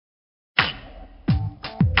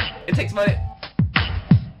It takes money.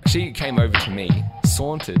 She came over to me,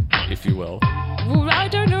 sauntered, if you will. Well, I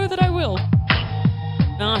don't know that I will.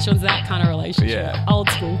 No, she wants that kind of relationship. Yeah. Old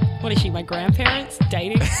school. What is she, my grandparents?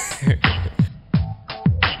 Dating?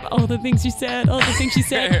 All the things you said,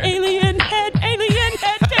 alien head,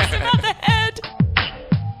 takes about the head.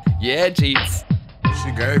 Yeah, Jeeps.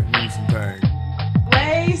 She gave me some pain.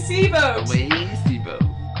 Way Seaboat. Way Steve-O.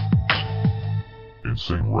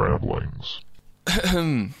 Insane ramblings.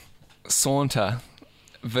 Saunter.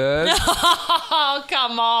 Verb. Oh,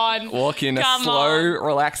 come on. Walk in a Come slow, on.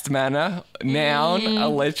 relaxed manner. Noun,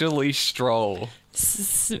 allegedly stroll.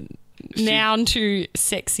 Noun to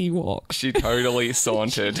sexy walk. She totally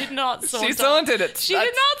sauntered. Did not saunter. She sauntered. She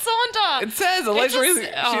did not saunter. It says allegedly.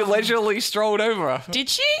 She leisurely strolled over. Did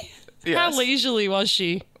she? Yes. How leisurely was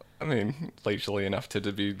she? I mean, leisurely enough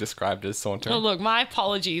to be described as sauntering. Oh, look, my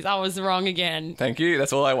apologies. I was wrong again. Thank you.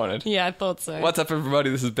 That's all I wanted. Yeah, I thought so. What's up,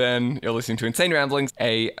 everybody? This is Ben. You're listening to Insane Ramblings,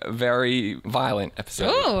 a very violent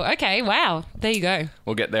episode. Oh, okay. Wow. There you go.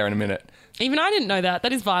 We'll get there in a minute. Even I didn't know that.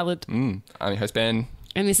 That is violent. I'm your host, Ben.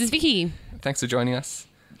 And this is Vicky. Thanks for joining us.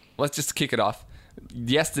 Let's just kick it off.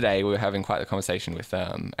 Yesterday, we were having quite a conversation with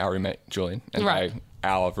our roommate, Julian. And Right. by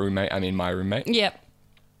our roommate, I mean my roommate. Yep.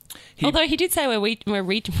 Although he did say we're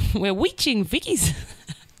reaching Vicky's...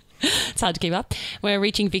 It's hard to keep up. We're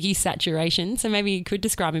reaching Vicky's saturation, so maybe you could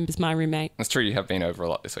describe him as my roommate. It's true, you have been over a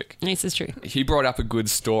lot this week. This is true. He brought up a good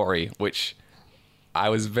story, which I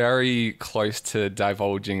was very close to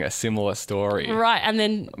divulging a similar story. Right, and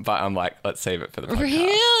then... But I'm like, let's save it for the podcast.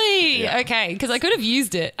 Really? Yeah. Okay, because I could have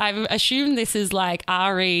used it. I've assumed this is like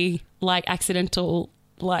RE, like accidental,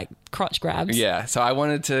 like crotch grabs. Yeah, so I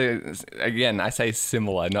wanted to, again, I say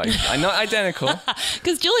similar, not identical.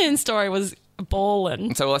 Because Julian's story was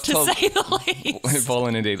ballin', So let's to tell... say the least.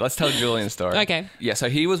 Ballin' indeed. Let's tell Julian's story. Okay. Yeah, so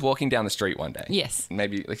he was walking down the street one day. Yes.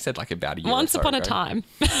 Maybe, like I said, like about a year Once or so upon a ago. time.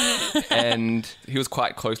 And he was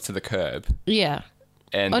quite close to the curb. Yeah.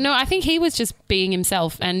 And Oh, no, I think he was just being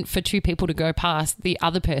himself, and for two people to go past, the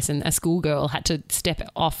other person, a schoolgirl, had to step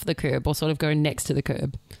off the curb or sort of go next to the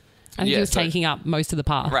curb. I think Yeah, he was so- taking up most of the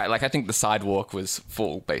path. Right, like I think the sidewalk was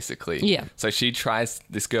full, basically. Yeah. So she tries,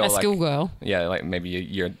 this girl, A schoolgirl. Yeah, like maybe a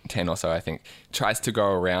year 10 or so, I think, tries to go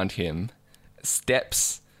around him,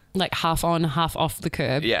 steps, Like half on, half off the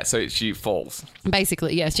curb. yeah, so she falls.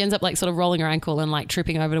 Basically, yes. She ends up like sort of rolling her ankle and like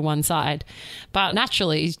tripping over to one side. But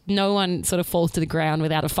naturally, no one sort of falls to the ground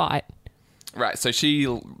without a fight. Right, so she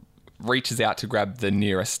reaches out to grab the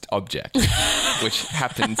nearest object, which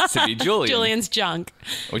happens to be Julian. Julian's junk.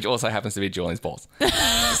 Which also happens to be Julian's balls.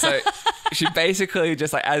 So she basically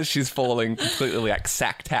just like, as she's falling, completely like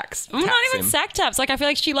sack taps Not even him. sack taps. Like I feel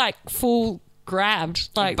like she like full grabbed.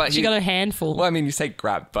 Like But she he- got a handful. Well, I mean, you say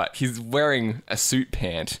grab, but he's wearing a suit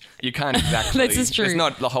pant. You can't exactly... This is true. There's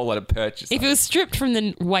not a whole lot of purchase. If it was stripped from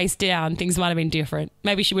the waist down, things might have been different.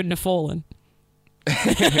 Maybe she wouldn't have fallen.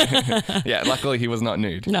 Yeah, luckily he was not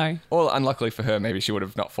nude. No. Or unluckily for her, maybe she would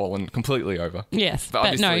have not fallen completely over. Yes, But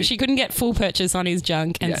but no, obviously- she couldn't get full purchase on his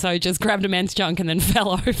junk, and Yeah. so just grabbed a man's junk and then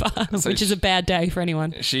fell over, which is a bad day for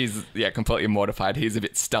anyone. She's, completely mortified. He's a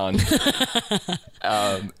bit stunned.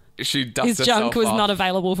 She dusts His herself junk was off. not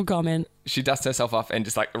available for comment. She dusts herself off and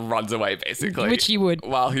just like runs away, basically. Which you would.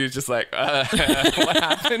 While he was just like, what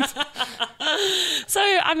happened? So,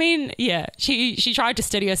 I mean, yeah, she tried to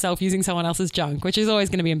steady herself using someone else's junk, which is always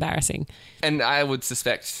going to be embarrassing. And I would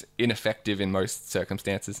suspect ineffective in most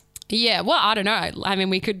circumstances. Yeah, well, I don't know. I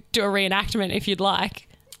mean, we could do a reenactment if you'd like.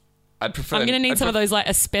 I'd prefer... I'm going to need some of those, like,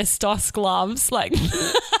 asbestos gloves. Like, is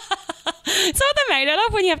that what they're made out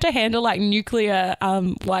of when you have to handle, like, nuclear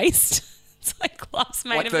waste? It's like gloves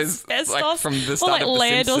made like of those, asbestos. like from the or, start like, of The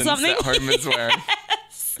lead or Simpsons something. that Homer's wearing.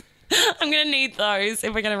 I'm going to need those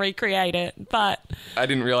if we're going to recreate it. But I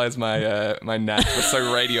didn't realize my my knack was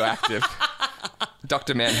so radioactive.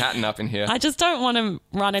 Dr. Manhattan up in here. I just don't want to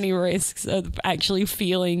run any risks of actually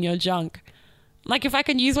feeling your junk. Like if I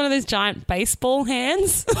could use one of those giant baseball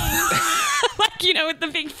hands, like, you know, with the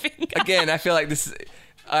big finger. Again, I feel like this...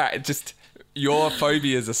 All right, just your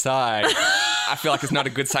phobias aside, I feel like it's not a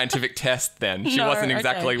good scientific test then. She No, wasn't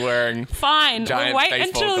exactly okay. wearing... Fine. giant We'll wait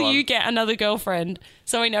baseball until glove. you get another girlfriend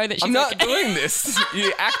so we know that she's I'm not okay. doing this.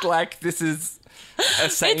 You act like this is a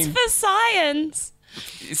It's sane... for science.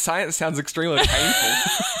 Science sounds extremely painful.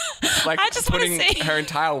 Like I just wanna putting see. her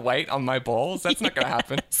entire weight on my balls. That's not going to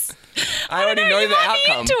happen. I I already don't know you the might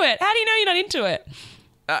outcome. Be into it. How do you know you're not into it?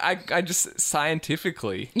 I just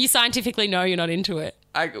scientifically, You scientifically know you're not into it.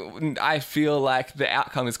 I feel like the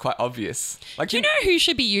outcome is quite obvious. Like Do you know who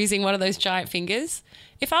should be using one of those giant fingers?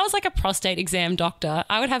 If I was like a prostate exam doctor,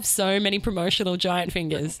 I would have so many promotional giant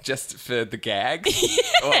fingers. Just for the gags?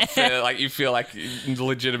 Or for, like, you feel like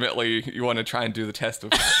legitimately you want to try and do the test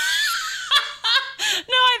with that?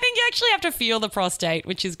 No, I think you actually have to feel the prostate,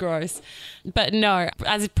 which is gross. But no,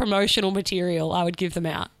 as promotional material, I would give them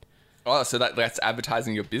out. Oh, so that's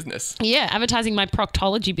advertising your business. Yeah, advertising my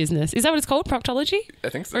proctology business. Is that what it's called, proctology? I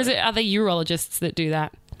think so. Or is it other urologists that do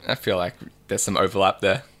that? I feel like there's some overlap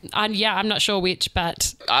there. Yeah, I'm not sure which,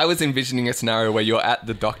 but... I was envisioning a scenario where you're at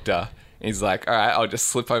the doctor and he's like, all right, I'll just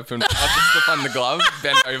slip on the glove,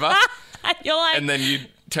 bend over. And you're like... And then you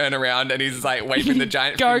turn around and he's like waving the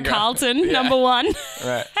giant Go finger. Carlton, Yeah. number one.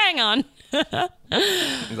 Right. Hang on.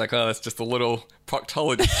 He's like, oh, that's just a little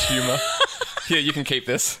proctology humour. Here, you can keep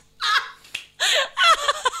this.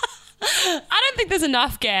 I don't think there's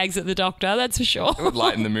enough gags at the doctor, that's for sure. It would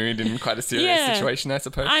lighten the mood in quite a serious Yeah. situation, I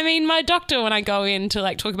suppose. I mean, my doctor, when I go in to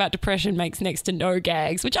like talk about depression, makes next to no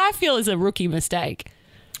gags, which I feel is a rookie mistake.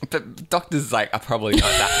 But doctors are probably not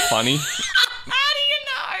that funny. How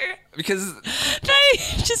do you know? Because They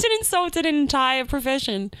just insulted an entire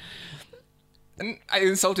profession. I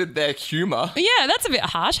insulted their humour. Yeah, that's a bit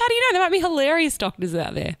harsh. How do you know? There might be hilarious doctors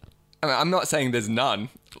out there. I mean, I'm not saying there's none.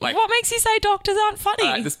 Like, What makes you say doctors aren't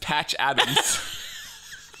funny? this Patch Adams.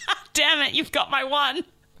 Damn it, you've got my one.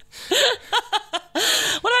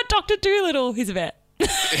 What about Dr. Doolittle? He's a vet.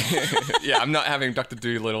 Yeah, I'm not having Dr.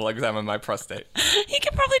 Doolittle examine my prostate. He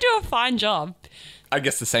could probably do a fine job. I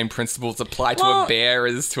guess the same principles apply to Well- a bear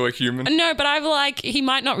as to a human. No, but I'm like, he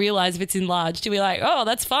might not realise if it's enlarged. He'll be like, oh,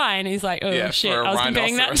 that's fine. He's like, oh, Yeah, shit, for a I was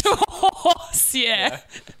comparing that to a horse. Yeah.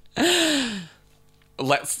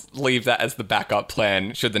 Let's leave that as the backup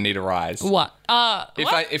plan should the need arise. What?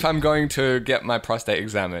 If I'm going to get my prostate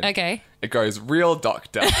examined, Okay. it goes real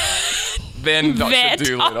doctor, then Dr. Vet.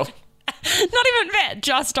 Doolittle. Not even vet,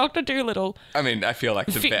 just Dr. Doolittle. I mean, I feel like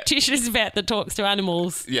the vet. Fictitious vet that talks to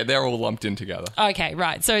animals. Yeah, they're all lumped in together. Okay,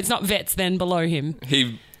 right. So it's not vets then below him.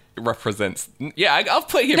 He represents... Yeah, I'll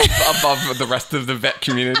put him above the rest of the vet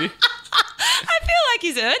community. I feel like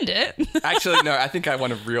he's earned it. Actually, no, I think I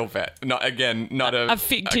want a real vet. Not a... A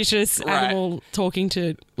fictitious right. animal talking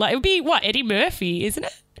to... Like, it would be, what, Eddie Murphy, isn't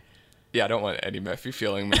it? Yeah, I don't want Eddie Murphy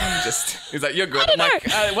feeling me. He's like, you're good. I I'm don't like,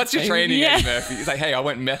 know. what's your training, Yeah. Eddie Murphy? He's like, hey, I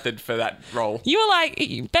went method for that role. You were like,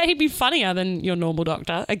 you bet he'd be funnier than your normal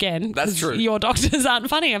doctor. Again, That's 'cause true. Your doctors aren't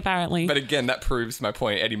funny, apparently. But again, that proves my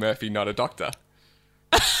point. Eddie Murphy, not a doctor.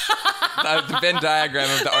 The Venn diagram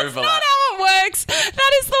of the overlap. Not how it works.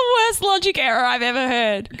 That is the worst logic error I've ever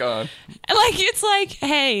heard. Go on. Like, it's like,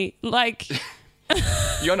 hey, like,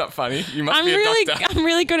 You're not funny. You must I'm be a really, doctor. I'm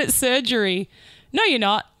really good at surgery. No, you're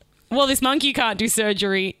not. Well, this monkey can't do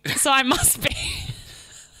surgery, so I must be.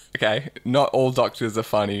 Okay, not all doctors are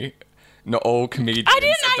funny. Not all comedians I are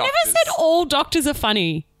never doctors. said all doctors are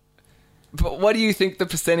funny. But what do you think the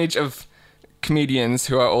percentage of comedians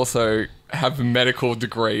who are also have a medical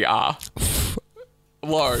degree are?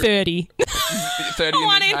 Low. 30. 30 in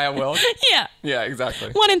One the in- entire world? Yeah. Yeah, exactly.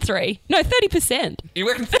 1 in 3. No, 30%. You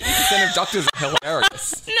reckon 30% of doctors are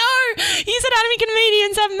hilarious? No, you said anatomy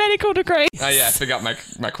comedians have medical degrees. Oh yeah, I forgot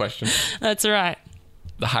my question. That's right.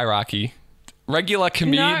 The hierarchy. Regular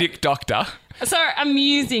comedic doctor. Sorry,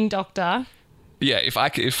 amusing doctor. Yeah, if I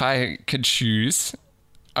could choose,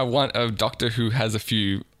 I want a doctor who has a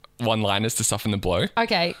few one-liners to soften the blow.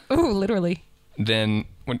 Okay. Ooh, literally. Then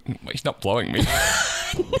he's not blowing me.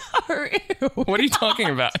 No, ew. What are you talking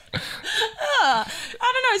about? I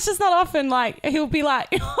don't know. It's just not often. Like he'll be like,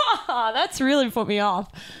 oh, "That's really put me off."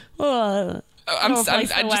 Oh, I I'll place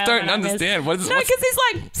the just whale don't on our understand. No, because he's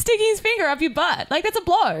like sticking his finger up your butt. Like that's a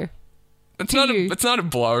blow. It's not you. it's not a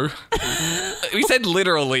blow. We said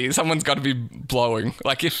literally, someone's got to be blowing.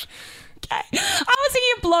 Like if Okay. I was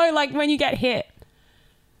thinking a blow like when you get hit.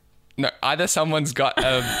 no, either someone's got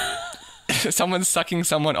someone's sucking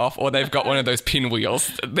someone off, or they've got one of those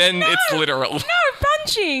pinwheels. Then it's literal. No,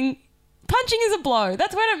 punching. Punching is a blow.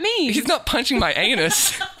 That's what it means. He's not punching my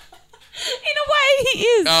anus. In a way, he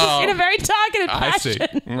is. Oh. In a very targeted I see.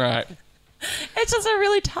 fashion. Right. It's just a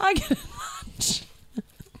really targeted punch.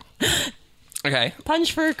 Okay.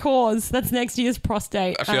 Punch for a cause. That's next year's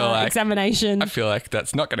prostate examination. I feel like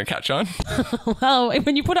that's not going to catch on. Well,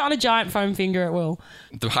 when you put it on a giant foam finger, it will.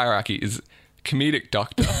 The hierarchy is comedic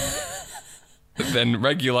doctor, then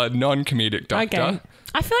regular non-comedic doctor. Okay.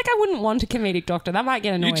 I feel like I wouldn't want a comedic doctor. That might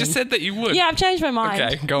get annoying. You just said that you would. Yeah, I've changed my mind.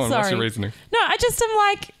 Okay, go on. Sorry. What's your reasoning? No, I just am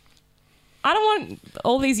like, I don't want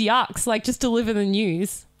all these yucks. Like, just deliver the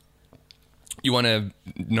news. You want to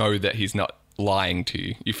know that he's not lying to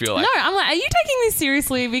you. You feel like... No, I'm like, are you taking this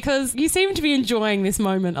seriously? Because you seem to be enjoying this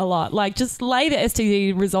moment a lot. Like, just lay the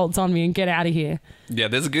STD results on me and get out of here. Yeah,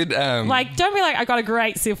 there's a good... Like, don't be like, I got a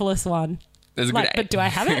great syphilis one. there's a Like, good... but do I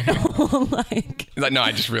have it? Or like, He's like, no,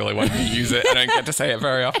 I just really wanted to use it. I don't get to say it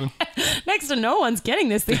very often. next to no one's getting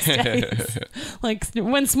this these days. Like,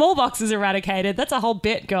 when smallpox is eradicated, that's a whole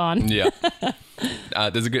bit gone. Yeah.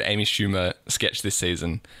 There's a good Amy Schumer sketch this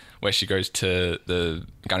season where she goes to the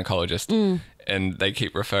gynecologist and they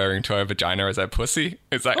keep referring to her vagina as her pussy.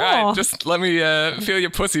 It's like, all right, just let me feel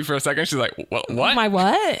your pussy for a second. She's like, what? My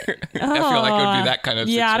what? I feel like it would be that kind of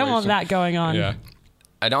situation. Yeah, I don't want that going on. Yeah.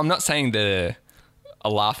 And I'm not saying they're a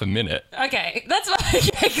laugh a minute. Okay, that's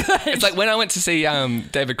okay, good. It's like when I went to see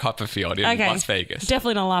David Copperfield in Las Vegas.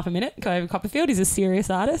 Definitely not a laugh a minute. David Copperfield is a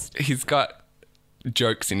serious artist. He's got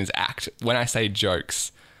jokes in his act. When I say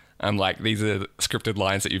jokes, I'm like, these are scripted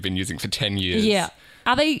lines that you've been using for 10 years. Yeah.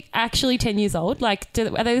 Are they actually 10 years old? Like,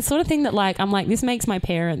 are they the sort of thing that, like, I'm like, this makes my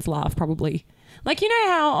parents laugh, probably. Like, you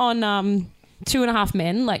know how on 2 and a Half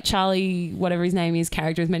Men, like Charlie, whatever his name is,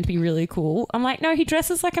 character is meant to be really cool. I'm like, no, he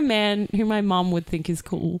dresses like a man who my mum would think is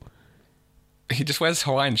cool. He just wears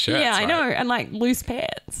Hawaiian shirts. Yeah, I right? know. And like loose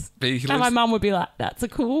pants. But And my mum would be like, that's a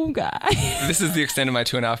cool guy. This is the extent of my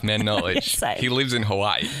 2 and a Half Men knowledge. Same. He lives in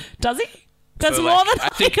Hawaii. Does he? That's So, more like, than I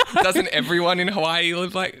think. Doesn't everyone in Hawaii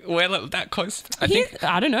live like that close?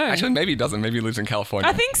 I don't know. Actually, maybe he doesn't. Maybe he lives in California.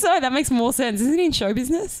 I think so. That makes more sense. Isn't he in show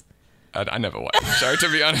business? I never watched the show,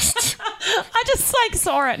 to be honest. I just like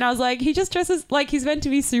saw it and I was like, he just dresses like he's meant to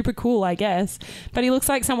be super cool, I guess. But he looks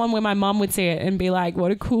like someone where my mum would see it and be like,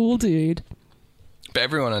 what a cool dude. But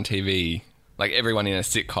everyone on TV, like everyone in a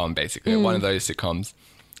sitcom, basically, one of those sitcoms,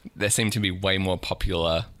 they seem to be way more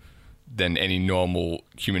popular than any normal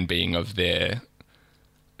human being of their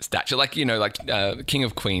stature. Like, you know, like King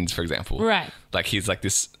of Queens, for example. Right. Like, he's like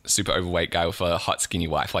this super overweight guy with a hot, skinny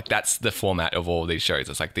wife. Like, that's the format of all these shows.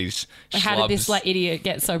 It's like these How did this schlubs- like idiot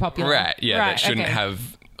get so popular? Right, yeah, Right, that shouldn't okay.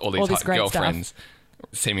 have all these All this hot great girlfriends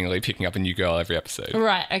seemingly picking up a new girl every episode.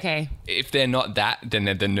 Right, okay. If they're not that, then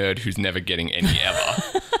they're the nerd who's never getting any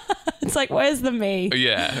ever. It's like, where's the me?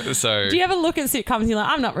 Yeah, so... Do you ever look at sitcoms and you're like,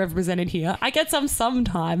 I'm not represented here? I get some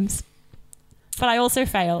sometimes, but I also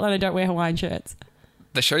fail and I don't wear Hawaiian shirts.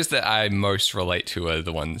 The shows that I most relate to are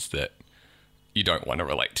the ones that you don't want to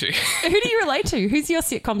relate to. Who do you relate to? Who's your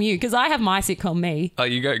sitcom you? Because I have my sitcom me. Oh,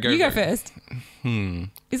 you go You go first.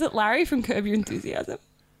 Is it Larry from Curb Your Enthusiasm?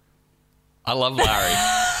 I love Larry.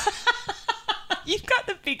 You've got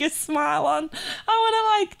the biggest smile on.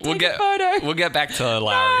 I want to like take a photo. We'll get back to Larry. No,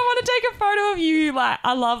 I want to take a photo of you. Like,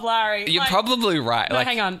 I love Larry. You're Like- probably right. No, like,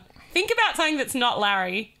 hang on. Think about something that's not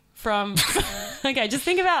Larry from... Okay, just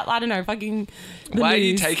think about, I don't know, fucking the why are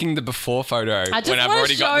you news. taking the before photo I just when I've wanna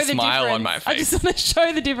already got show the smile on difference. my face? I just want to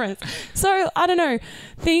show the difference. So, I don't know.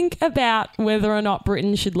 Think about whether or not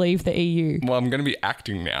Britain should leave the EU. Well, I'm going to be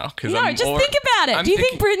acting now. No, just think about it. Do you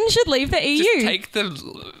think Britain should leave the EU? Just take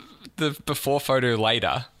the before photo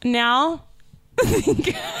later. Now,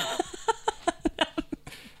 think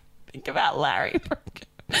about Larry from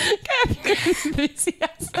Curb Your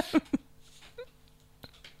Enthusiasm.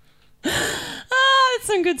 Oh, that's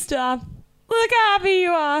some good stuff. Look how happy you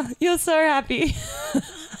are. You're so happy.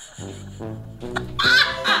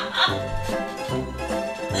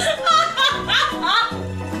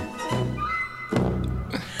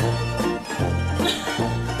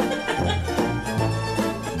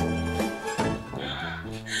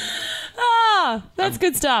 That's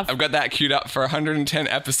good stuff. I've got that queued up for 110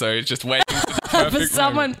 episodes, just waiting for the perfect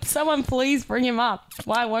moment. Someone please bring him up.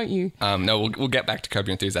 Why won't you? No, we'll get back to Curb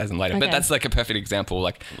Your Enthusiasm later. Okay. But that's like a perfect example.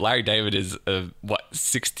 Like, Larry David is a,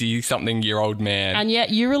 60-something-year-old man. And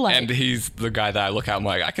yet you relate. And he's the guy that I look at, I'm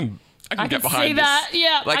like, I can get behind see this. that.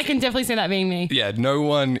 Yeah, Like, I can definitely see that being me. Yeah, no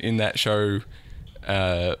one in that show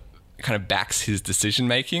kind of backs his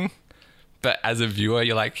decision-making. But as a viewer,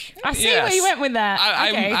 you're like, I see yes. where you went with that.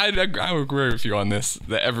 Okay. I agree with you on this,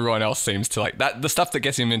 that everyone else seems to like that. The stuff that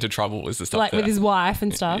gets him into trouble is the stuff Like that with his wife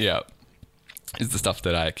and stuff. yeah, is the stuff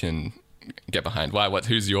that I can get behind. Why?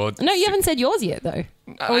 Who's your... No, you haven't said yours yet, though.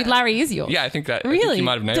 Or Larry is yours. Yeah, I think that... Really? I think you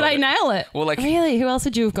might have nailed Did I it. nail it? Well, like... Really? Who else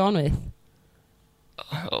would you have gone with?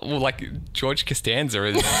 Well, like, George Costanza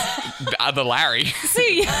is the other Larry.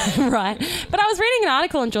 See, right. But I was reading an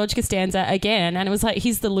article on George Costanza again, and it was like,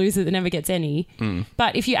 he's the loser that never gets any.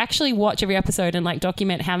 But if you actually watch every episode and like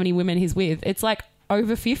document how many women he's with, it's like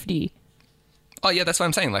over 50. Oh, yeah, that's what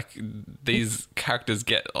I'm saying. Like, these characters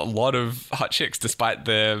get a lot of hot chicks despite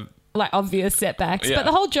their... Like obvious setbacks. Yeah. But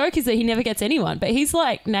the whole joke is that he never gets anyone. But he's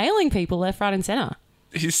like nailing people left, right and centre.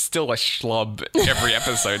 he's still a schlub every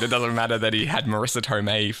episode. It doesn't matter that he had Marissa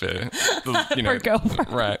Tomei for, For a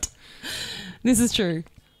girlfriend. Right. This is true.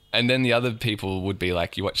 And then the other people would be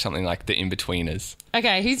like, you watch something like The In-Betweeners.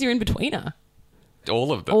 Okay, who's your in-betweener?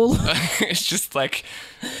 All of them. It's just like...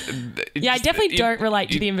 I definitely don't relate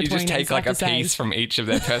to The In-Betweeners. You just take like a piece from each of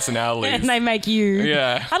their personalities. And they make you.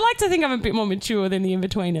 Yeah. I'd like to think I'm a bit more mature than The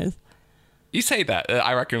In-Betweeners. You say that.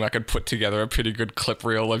 I reckon I could put together a pretty good clip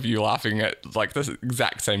reel of you laughing at like the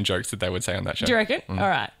exact same jokes that they would say on that show. Do you reckon? All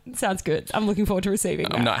right. Sounds good. I'm looking forward to receiving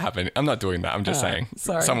that. I'm not doing that. I'm just saying.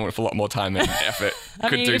 Sorry. Someone with a lot more time and effort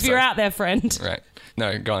could do so. if you're out there, friend. Right.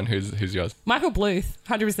 No, go on. Who's yours? Michael Bluth,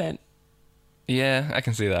 100%. Yeah, I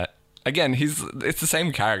can see that. Again, it's the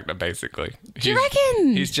same character, basically. Do you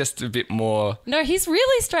reckon? He's just a bit more... No, he's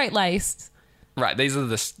really straight-laced. Right, these are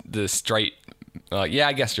the straight... yeah,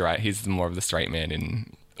 I guess you're right. He's more of the straight man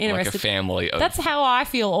in like a family. That's how I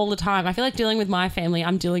feel all the time. I feel like dealing with my family,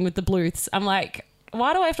 I'm dealing with the Bluths. I'm like,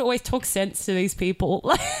 why do I have to always talk sense to these people?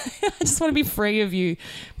 Like, I just want to be free of you.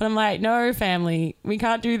 But I'm like, no, family, we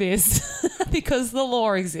can't do this because the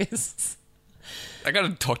law exists. I got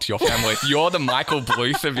to talk to your family. If you're the Michael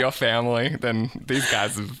Bluth of your family, then these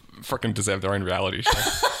guys have freaking deserve their own reality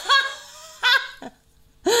show.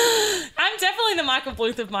 I'm definitely the Michael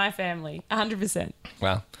Bluth of my family, 100%.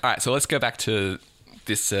 Wow. All right, so let's go back to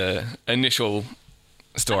this initial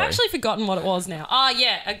story. I've actually forgotten what it was now. Oh,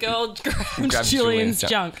 yeah, a girl grabbed Julian's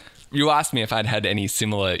junk. You asked me if I'd had any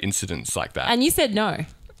similar incidents like that. And you said no.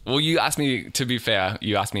 Well, you asked me, to be fair,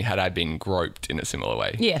 you asked me had I been groped in a similar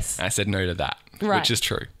way. Yes. And I said no to that, right. Which is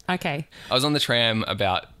true. Okay. I was on the tram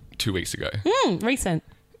about 2 weeks ago. Recent.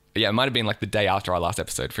 Yeah, it might have been like the day after our last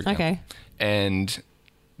episode, for example. Okay. And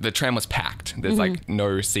the tram was packed. There's like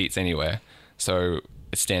no seats anywhere. So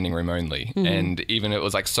it's standing room only. And even it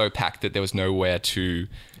was like so packed that there was nowhere to...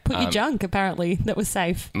 Put your junk, apparently, that was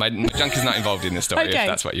safe. My junk is not involved in this story, Okay. if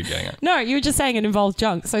that's what you're getting at. No, you were just saying it involved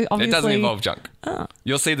junk. So obviously... It doesn't involve junk. Oh.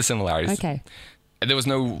 You'll see the similarities. Okay. There was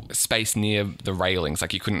no space near the railings.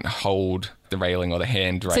 Like you couldn't hold the railing or the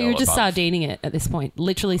handrail. So you were just above. sardining it at this point,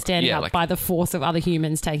 literally standing up by the force of other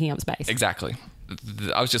humans taking up space. Exactly.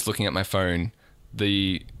 I was just looking at my phone.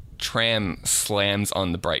 The tram slams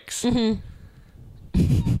on the brakes.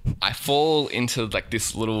 I fall into like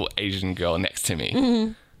this little Asian girl next to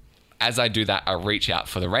me. As I do that, I reach out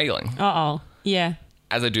for the railing. Uh-oh. Yeah.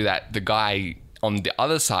 As I do that, the guy on the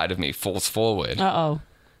other side of me falls forward. Uh-oh.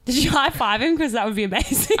 Did you high-five him? Because that would be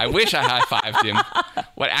amazing. I wish I high-fived him.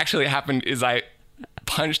 What actually happened is I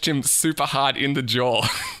punched him super hard in the jaw.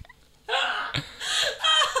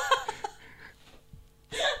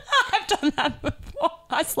 I've done that before.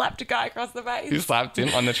 I slapped a guy across the face. You slapped him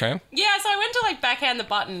on the tram? Yeah, so I went to like backhand the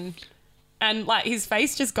button and like his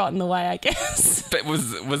face just got in the way, I guess. But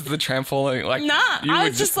was the tram falling? Like, Nah, you I were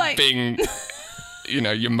was just like... being...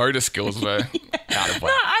 your motor skills were out of No,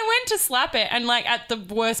 whack. I went to slap it and like at the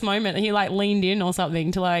worst moment he like leaned in or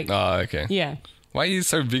something to like... Oh, okay. Yeah. Why are you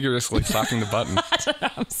so vigorously slapping the button? I don't know.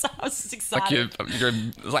 I was just excited. Like you're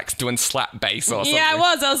like doing slap bass or something. Yeah, I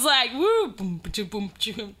was. I was like, woo, boom, boom, boom,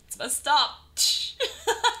 boom. Stop.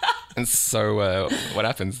 And so what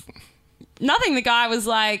happens? Nothing. The guy was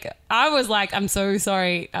like, I was like, I'm so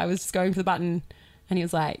sorry. I was just going for the button. And he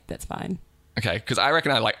was like, that's fine. Okay, because I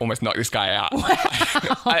reckon I like almost knocked this guy out.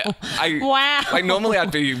 Wow. Wow. Like normally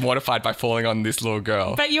I'd be mortified by falling on this little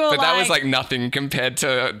girl. But you were that was like- like nothing compared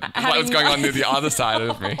to what was going on to the other side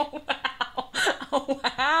of me.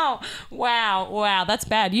 Wow. That's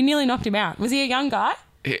bad. You nearly knocked him out. Was he a young guy?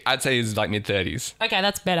 I'd say he's like mid-30s. Okay,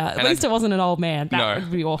 that's better. At least it wasn't an old man. That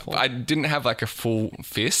would be awful. I didn't have like a full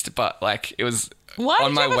fist, but like it was Why on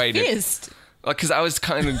did my you have way a fist? because I was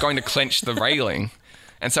kind of going to clench the railing.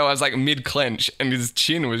 And so I was like mid-clench and his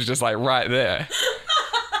chin was just like right there.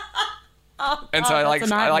 And so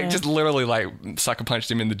I just literally like sucker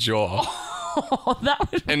punched him in the jaw. Oh,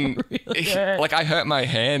 that would And really hurt. like I hurt my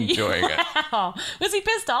hand doing it. Wow. Was he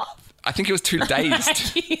pissed off? I think he was too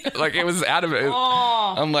dazed. Like it was out of it.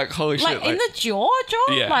 Oh. I'm like, holy shit. Like in the jaw?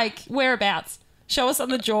 Yeah. Like whereabouts? Show us on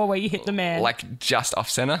the jaw where you hit the man. like just off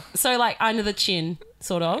center. So like under the chin,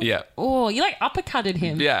 sort of? Yeah. Oh, you like uppercutted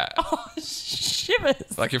him? Yeah. Oh,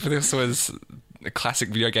 shivers. Like if this was a classic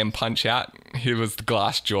video game Punch Out, he was the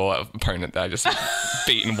glass jaw opponent that I just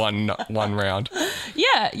beat in one round.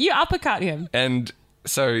 Yeah, you uppercut him. And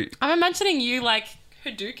so I'm imagining you like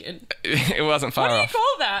Hadouken. it wasn't far What do you off.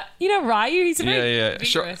 call that? You know Ryu? He's very Yeah.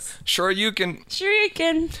 vigorous. Sure you can.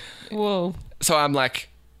 Shuriken. Whoa. So I'm like,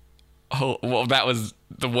 oh, well, that was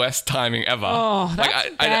the worst timing ever. Oh, like that's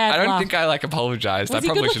I bad don't luck. think I like apologized. Was I he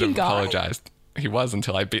a probably should have good-looking guy? apologized. He was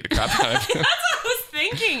until I beat the crap out of him. That's what I was thinking.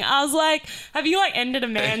 thinking. I was like, have you like ended a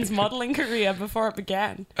man's modelling career before it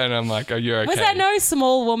began? And I'm like, are you okay? Was there no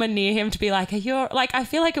small woman near him to be like, are you like? I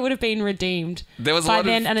feel like it would have been redeemed There was a by lot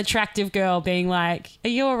then of... an attractive girl being like, are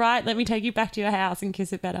you all right? Let me take you back to your house and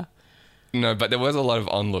kiss it better. No, but there was a lot of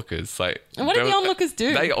onlookers. Like, And what did the onlookers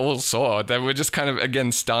do? They all saw. They were just kind of,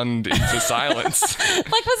 again, stunned into silence. Like,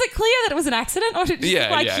 was it clear that it was an accident, or did it just look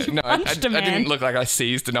like you No, I punched a man? didn't look like I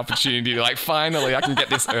seized an opportunity to, like, finally I can get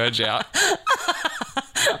this urge out.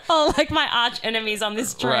 Oh, like my arch enemies on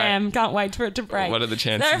this tram. Right. Can't wait for it to break. What are the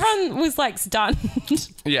chances? So everyone was like stunned.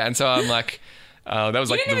 Yeah, and so I'm like, that was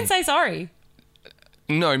You like... didn't even say sorry.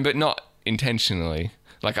 No, but not intentionally.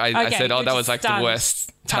 Like, I Okay, said, oh, you're that just was like the stunned.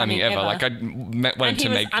 worst timing ever. Like, I wanted And he to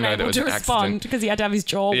was make know that unable it was to an respond accident. because he had to have his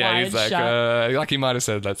jaw Yeah, wired he's like, shut. he might have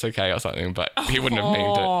said that's okay or something, but he wouldn't have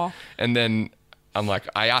meant Oh. it. And then I'm like,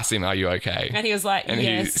 I asked him, are you okay? And he was like, And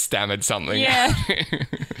yes. he stammered something. Yeah.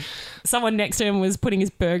 Someone next to him was putting his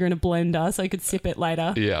burger in a blender so he could sip it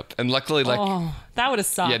later. Yep. And luckily, like, Oh, that would have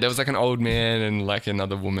sucked. yeah, there was like an old man and like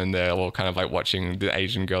another woman there, all kind of like watching the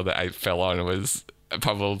Asian girl that I fell on. It was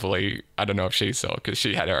probably, I don't know if she saw because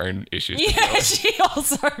she had her own issues. to deal Yeah, with. she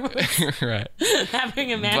also was Right.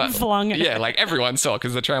 having a man But, flung at yeah, her. like everyone saw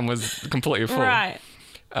because the tram was completely full. Right.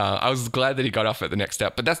 I was glad that he got off at the next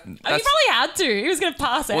step, but that's Oh, he probably had to. He was going to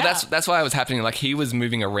pass out. well, that's why it was happening. Like he was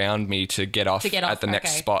moving around me to get off at the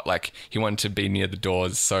next okay. spot. Like he wanted to be near the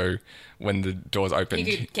doors, so when the doors opened,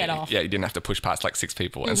 He could get off. Yeah, you didn't have to push past like 6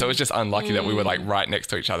 people, and so it was just unlucky that we were like right next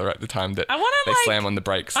to each other at the time that I wanna, they like- slam on the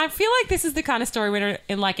brakes. I feel like this is the kind of story where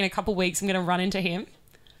in a couple weeks I'm going to run into him.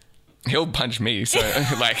 He'll punch me, so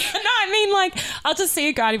like No, I mean, like, I'll just see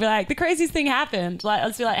a guy and be like, the craziest thing happened. Like, I'll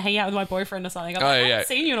just be like hanging out with my boyfriend or something. I'm like, I yeah. haven't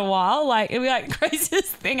seen you in a while. Like, it'll be like, craziest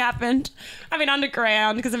thing happened. I've been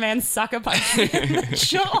underground because a man sucker punched me in the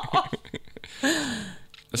jaw. You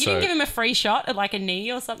so didn't give him a free shot at like a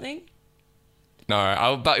knee or something?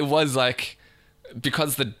 no, but it was like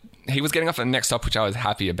because he was getting off at the next stop, which I was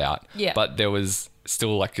happy about. Yeah. But there was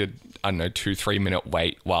still like a, I don't know, 2-3 minute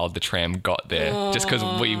wait while the tram got there, just because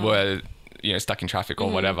we were, stuck in traffic or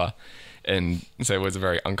whatever, and so it was a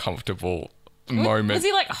very uncomfortable moment. Was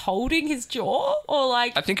he like holding his jaw or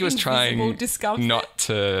like I think he was invisible trying discomfort? not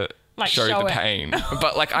to Like, show show the it. pain,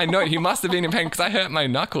 but like I know he must have been in pain because I hurt my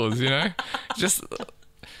knuckles. Just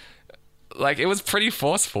like it was pretty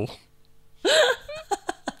forceful.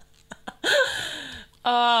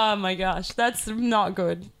 Oh my gosh, that's not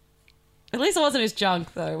good. At least it wasn't his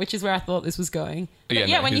junk though, which is where I thought this was going. But Yeah,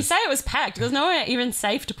 yeah, no, when you his- say it was packed, there's nowhere even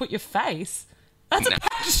safe to put your face. That's a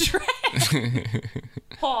packed tram.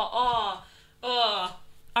 oh.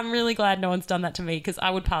 I'm really glad no one's done that to me because I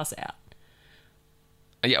would pass out.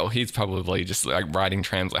 Yeah, well, he's probably just like riding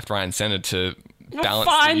trams left, right, and center to balance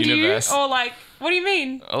Find the universe. you or like, what do you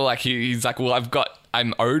mean? Or like he's like, well,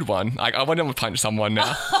 I'm owed one. Like I want him to punch someone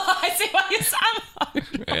now. I see why you're so.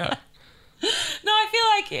 Yeah. No, I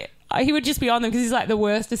feel like he would just be on them because he's like, the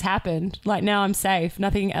worst has happened. Like, now I'm safe.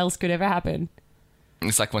 Nothing else could ever happen.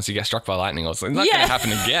 It's like once you get struck by lightning or something, it's not going to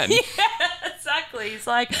happen again. Yeah, exactly. It's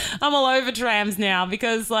like, I'm all over trams now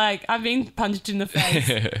because, like, I've been punched in the face.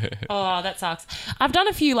 Oh, that sucks. I've done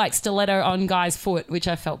a few, like, stiletto on guy's foot, which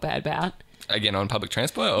I felt bad about. Again, on public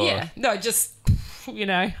transport? Or Yeah. No, just,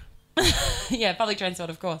 yeah, public transport,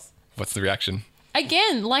 of course. what's the reaction?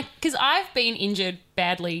 Again, like, because I've been injured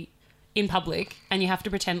badly in public and you have to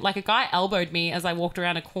pretend, like, a guy elbowed me as I walked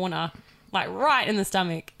around a corner, like, right in the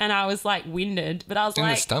stomach, and I was, like, winded, but I was In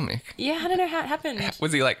like... the stomach? Yeah, I don't know how it happened.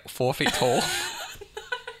 Was he like 4 feet tall?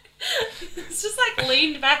 It's just, like,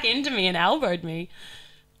 leaned back into me and elbowed me.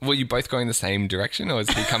 Were you both going the same direction or was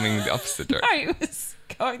he coming the opposite direction? No, he was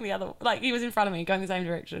going the other... Like, he was in front of me, going the same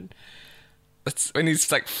direction. That's when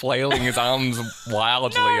he's like flailing his arms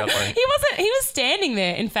wildly. No, I think. he wasn't... He was standing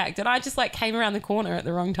there, in fact, and I just, like, came around the corner at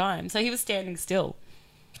the wrong time. So he was standing still.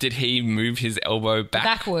 Did he move his elbow back?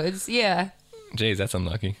 Backwards, yeah. Jeez, that's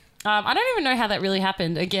unlucky. I don't even know how that really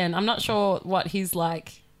happened. Again, I'm not sure what his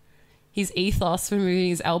ethos for moving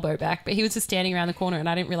his elbow back, but he was just standing around the corner and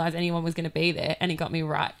I didn't realize anyone was going to be there, and he got me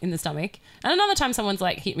right in the stomach. And another time someone's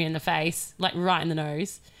like hit me in the face, like right in the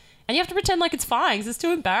nose, and you have to pretend like it's fine because it's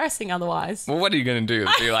too embarrassing otherwise. Well, what are you going to do?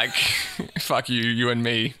 Be like, fuck you and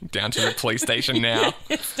me, down to the police station now.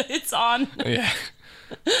 It's on. Yeah.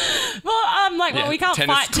 Well, I'm like, well, we can't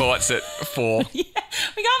tennis fight. courts at 4. Yeah,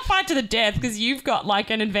 we can't fight to the death because you've got like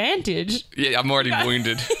an advantage. Yeah, I'm already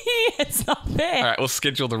wounded. It's not fair. All right, we'll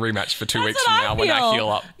schedule the rematch for 2 That's weeks what from now when I feel. heal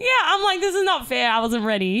up. Yeah, I'm like, this is not fair. I wasn't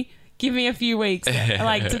ready. Give me a few weeks,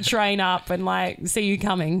 like, to train up and like see you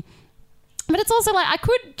coming. But it's also like I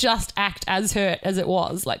could just act as hurt as it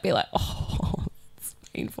was, like be like, oh,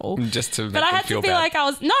 painful. Just to make But I them had to feel be bad.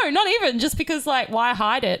 like, no, not even just because like, why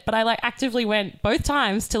hide it? But I like actively went both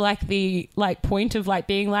times to like the like point of like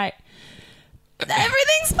being like,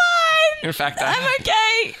 everything's fine. In fact, I'm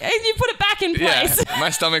okay. And you put it back in place. yeah, my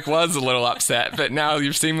stomach was a little upset, but now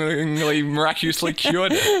you've seemingly miraculously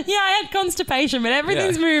cured it. Yeah, I had constipation, but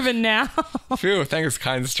everything's Yeah. moving now. Phew, thanks,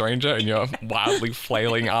 kind stranger, and your wildly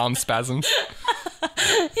flailing arm spasms.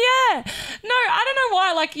 Yeah. No, I don't know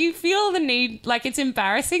why. Like, you feel the need, like, it's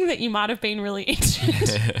embarrassing that you might have been really injured.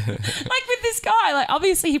 Like, with this guy, like,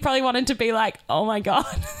 obviously he probably wanted to be like, oh my God,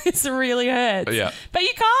 this really hurts. Yeah. But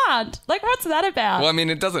you can't. Like, what's that about? Well, I mean,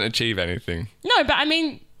 it doesn't achieve anything. No, but I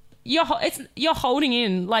mean, you're holding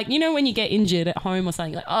in. Like, you know when you get injured at home or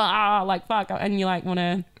something, like, like, fuck, and you, like, want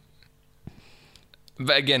to...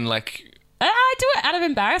 But again, like, I do it out of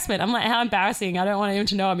embarrassment. I'm like, how embarrassing. I don't want him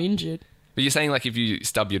to know I'm injured. but you're saying like if you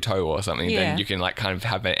stub your toe or something, Yeah. then you can like kind of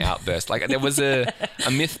have an outburst. Like there was a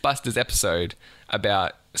Mythbusters episode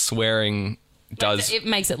about swearing does... It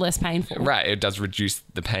makes it less painful. Right, it does reduce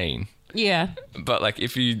the pain. Yeah. But like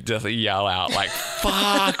if you just yell out like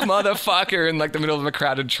fuck motherfucker in like the middle of a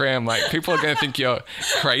crowded tram, like people are going to think you're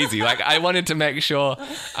crazy. Like I wanted to make sure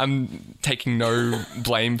I'm taking no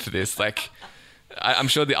blame for this. Like I'm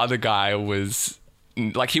sure the other guy was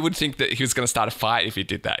like, he would think that he was going to start a fight if he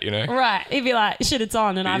did that, you know? Right. He'd be like, shit, it's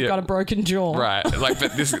on and I've Yeah. got a broken jaw. Right. Like,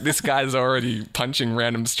 but this guy's already punching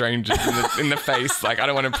random strangers in the face. Like, I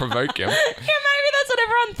don't want to provoke him. Yeah, maybe that's what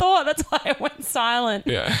everyone thought. That's why it went silent.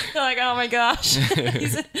 Yeah. They're like, oh my gosh.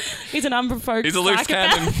 he's an unprovoked He's a loose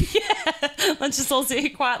cannon. Yeah. Let's just all sit here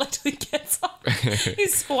quietly till he gets up.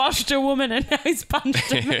 He's squashed a woman and now he's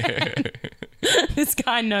punched a man. This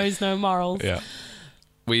guy knows no morals. Yeah.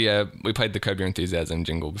 We played the Curb Your Enthusiasm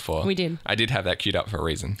jingle before. We did. I did have that queued up for a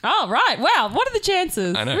reason. Oh, right. Wow. What are the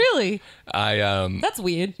chances? I know. Really? That's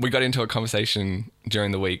weird. We got into a conversation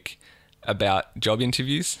during the week about job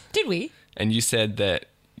interviews, Did we? and you said that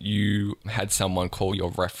you had someone call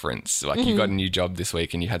your reference. Like you got a new job this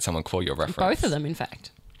week and you had someone call your reference. Both of them, in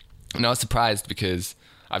fact. And I was surprised because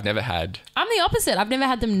I've never had... I'm the opposite. I've never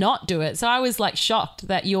had them not do it. So I was like shocked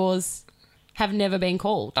that yours have never been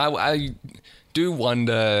called. I do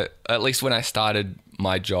wonder, at least when I started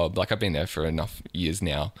my job, like I've been there for enough years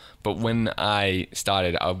now, but when I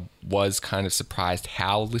started, I was kind of surprised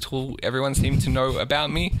how little everyone seemed to know about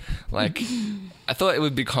me. Like, I thought it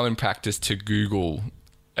would be common practice to Google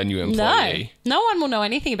a new employee. No one will know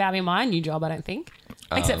anything about me in my new job, I don't think.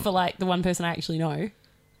 Except for like the one person I actually know.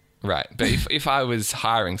 Right. But if I was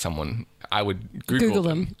hiring someone, I would Google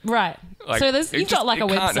them. Right. Like, so you've got like a it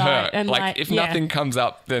can't website hurt. and like if nothing comes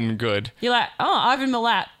up, then good. You're like, oh, Ivan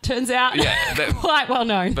Milat. Turns out Yeah, quite well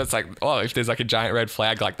known. But it's like, oh, if there's like a giant red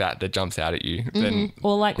flag like that jumps out at you, then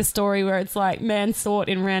Or like the story where it's like man sought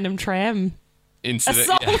in random tram. incident.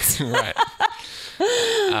 Assault. Yeah,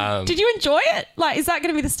 right. Did you enjoy it? Like, is that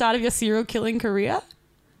going to be the start of your serial killing career?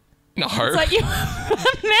 No. It's like you're a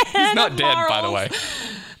man. He's not of dead, by the morals.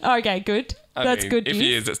 way. Okay, good. I That's mean, good If news.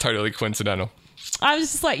 he is, it's totally coincidental. I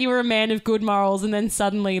was just like, you were a man of good morals, and then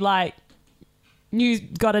suddenly, like, you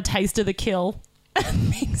got a taste of the kill,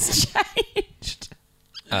 and things changed.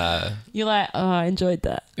 You're like, oh, I enjoyed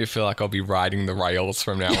that. You feel like I'll be riding the rails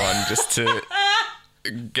from now on just to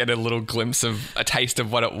get a little glimpse of a taste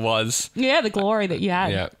of what it was. Yeah, the glory that you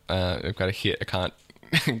had. Yeah, I've got a hit. I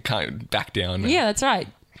can't back down. Yeah, that's right.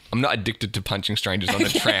 I'm not addicted to punching strangers on the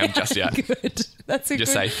tram just yet. Good. That's a You're good,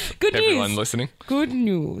 safe. good Everyone news. listening. Good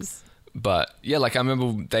news. But yeah, like I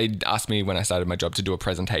remember they asked me when I started my job to do a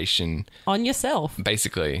presentation, On yourself.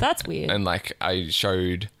 basically. That's weird. And like I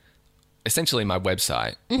showed essentially my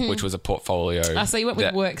website, which was a portfolio. Oh, so you went with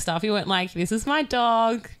that- work stuff. You went like, this is my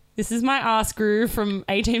dog. This is my ass grew from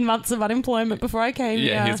 18 months of unemployment before I came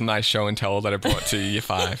Yeah, here. here's my show and tell that I brought to year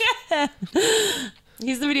 5.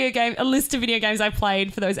 Here's the video game, a list of video games I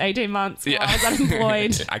played for those 18 months while I was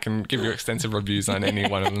unemployed. I can give you extensive reviews on any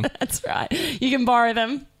one of them. That's right. You can borrow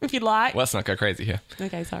them if you'd like. Well, let's not go crazy here.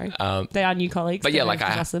 Okay, sorry. They are new colleagues. But yeah, Don't like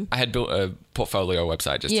trust them. I had built a portfolio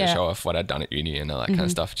website just Yeah. to show off what I'd done at uni and all that kind of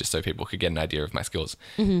stuff, just so people could get an idea of my skills.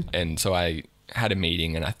 And so I had a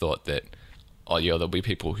meeting and I thought that, oh yeah, there'll be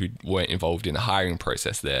people who weren't involved in the hiring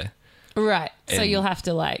process there. Right. So And you'll have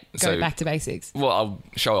to like go so- back to basics. Well, I'll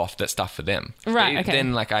show off that stuff for them. Right, But okay.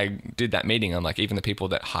 Then like I did that meeting, I'm like, even the people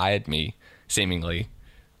that hired me seemingly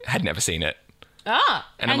had never seen it. Ah.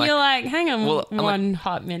 And And, I'm you're like, hang on Well, I'm one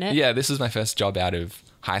hot minute. Yeah, this was my first job out of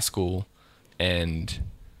high school, and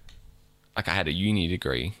like I had a uni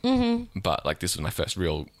degree, but like this was my first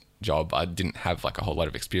real job, I didn't have like a whole lot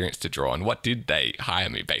of experience to draw on. What did they hire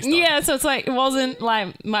me based on? Yeah, so it's like, it wasn't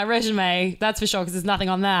like my resume, that's for sure, because there's nothing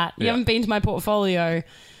on that. You haven't been to my portfolio.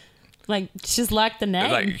 Like, just like the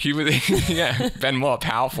name. Like, he was, been more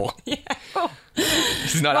powerful. Yeah.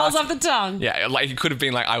 He's not Rolls off the tongue. Yeah, like he could have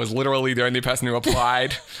been like, I was literally the only person who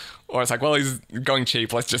applied. Or it's like, well, he's going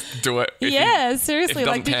cheap. Let's just do it. Seriously.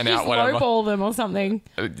 Like, did you just lowball them or something?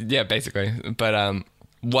 Yeah, basically. But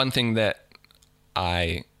one thing that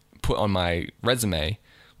I put on my resume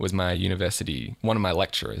was my university, one of my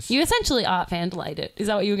lecturers. You essentially art vandalized it. Is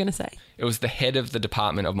that what you were going to say? It was the head of the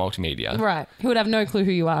department of multimedia. Right. Who would have no clue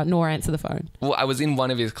who you are, nor answer the phone. Well, I was in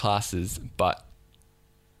one of his classes, but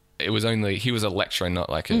it was only, he was a lecturer, not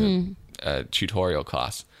like a tutorial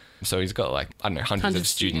class. So he's got like, I don't know, hundreds of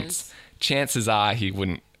students. Chances are he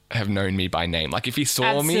wouldn't have known me by name. Like if he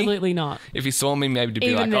saw me. Absolutely not. If he saw me, maybe to be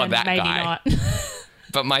Even like, then, oh, that maybe guy. Not.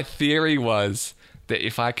 But my theory was that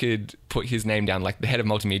if I could put his name down, like the head of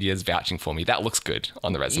multimedia is vouching for me, that looks good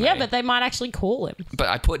on the resume. Yeah, but they might actually call him. But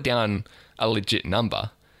I put down a legit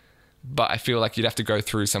number. But I feel like you'd have to go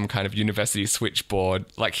through some kind of university switchboard.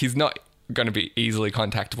 Like he's not going to be easily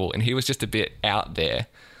contactable. And he was just a bit out there.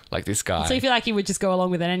 Like this guy. So you feel like you would just go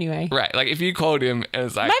along with it anyway? Right. Like if you called him and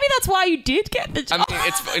it's like... Maybe that's why you did get the job. I mean,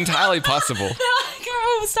 it's entirely possible.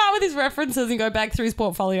 We'll start with his references and go back through his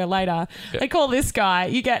portfolio later. Yeah. They call this guy,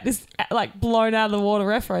 you get this like blown out of the water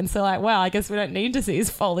reference. They're like, wow, I guess we don't need to see his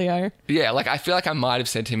folio. Yeah, like I feel like I might have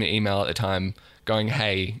sent him an email at the time going,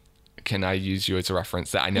 hey, can I use you as a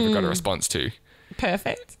reference that I never got a response to?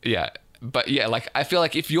 Perfect. Yeah. But yeah, like I feel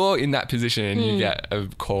like if you're in that position and you get a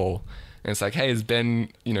call... And it's like, hey, is Ben,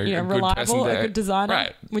 a good reliable, person there? a good designer?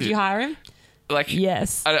 Right. Would you hire him? Like,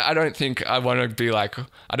 yes. I don't think I want to be like,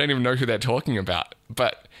 I don't even know who they're talking about.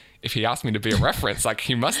 But if he asked me to be a reference, like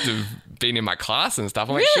he must have been in my class and stuff.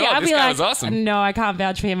 I'm like, really? sure, this guy was awesome. No, I can't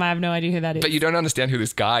vouch for him. I have no idea who that is. But you don't understand who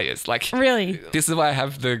this guy is. Like, really? This is why I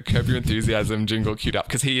have the Curb Your Enthusiasm jingle queued up,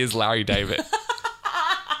 because he is Larry David.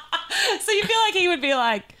 So you feel like he would be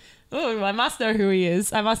like, oh, I must know who he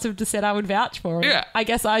is. I must have just said I would vouch for him. Yeah. I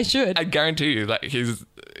guess I should. I guarantee you, like,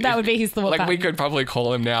 that would be his thought. Like, we could probably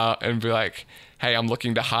call him now and be like, hey, I'm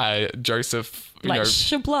looking to hire Joseph. Like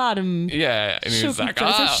Shablat. Yeah. And he's like,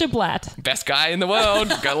 Joseph Shablat. Best guy in the world.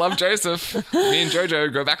 Gotta love Joseph. Me and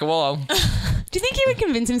Jojo go back a while. Do you think he would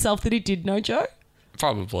convince himself that he did know Joe?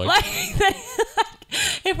 Probably. Like,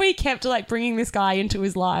 if we kept like bringing this guy into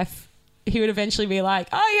his life, he would eventually be like,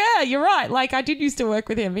 oh yeah, you're right. Like I did used to work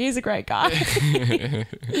with him. He's a great guy.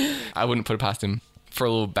 I wouldn't put it past him. For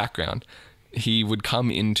a little background, he would come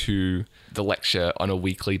into the lecture on a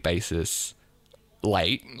weekly basis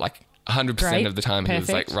late, like 100% of the time. Perfect.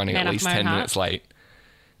 He was like running at least 10 minutes late.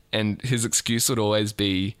 And his excuse would always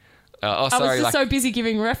be, oh, sorry. I was just so busy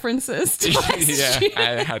giving references to my students.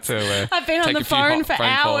 I had to I've been on the phone for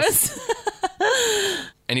hours.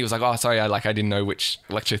 And he was like, oh, sorry, I didn't know which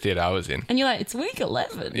lecture theatre I was in. And you're like, it's week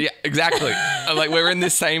 11. Yeah, exactly. I'm like, we're in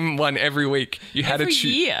this same one every week. You had every a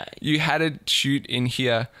shoot, year. You had a shoot in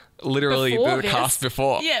here literally the cast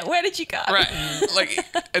before. Yeah, where did you go? Right. Like,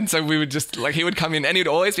 and so we would just, like, he would come in and he'd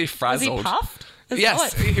always be frazzled. Was he puffed?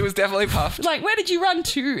 Yes, he was definitely puffed. Like, where did you run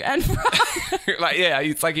to and from? Like, yeah,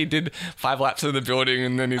 it's like he did 5 laps of the building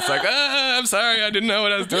and then he's like, I'm sorry, I didn't know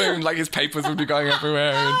what I was doing. And, like, his papers would be going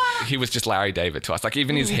everywhere. And he was just Larry David to us. Like,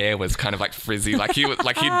 even his hair was kind of, like, frizzy. Like, he'd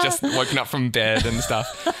just woken up from bed and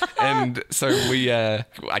stuff. And so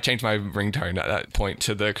I changed my ringtone at that point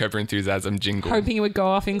to the Curb Your Enthusiasm jingle. Hoping it would go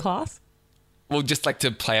off in class? Well, just, like,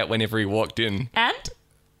 to play it whenever he walked in. And?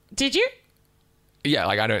 Did you? Yeah,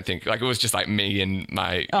 like I don't think like it was just like me and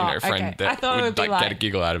my friend that I thought would it would be like get a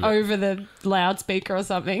giggle out of it over the loudspeaker or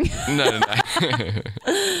something. No.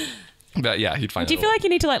 But yeah, he'd find. Do you feel like you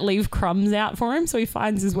need to like leave crumbs out for him so he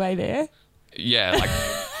finds his way there? Yeah, like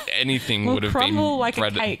anything would have been like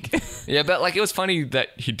bread. A cake. Yeah, but like it was funny that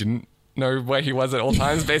he didn't know where he was at all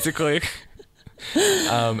times, basically.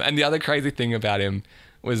 And the other crazy thing about him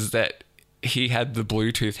was that he had the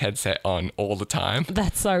Bluetooth headset on all the time.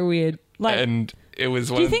 That's so weird. Like, and it was.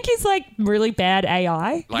 Do you think he's like really bad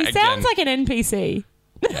AI? Like, he sounds like an NPC.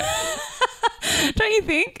 Yeah. Don't you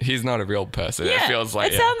think? He's not a real person. Yeah. It feels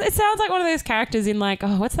like. It sounds like one of those characters in like,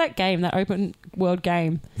 oh, what's that game? That open world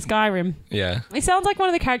game, Skyrim. Yeah. He sounds like one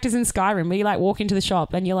of the characters in Skyrim where you like walk into the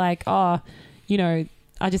shop and you're like, oh,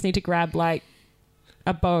 I just need to grab like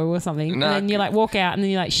a bow or something. And then you like walk out and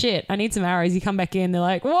then you're like, shit, I need some arrows. You come back in, they're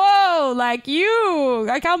like, whoa, like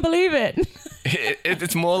I can't believe it.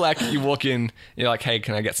 It's more like you walk in, you're like, hey,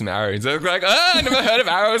 can I get some arrows? They're like, oh, I never heard of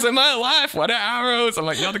arrows in my life. What are arrows? I'm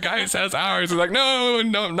like, you're the guy who sells arrows. He's like, no,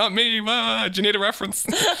 not me. Do you need a reference?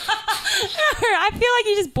 I feel like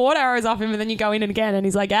you just bought arrows off him and then you go in and again and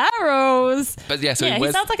he's like, arrows. But yeah, so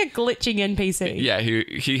he sounds like a glitching NPC. Yeah,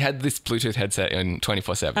 he had this Bluetooth headset in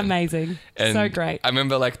 24/7. Amazing. And so great. I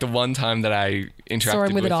remember like the one time that I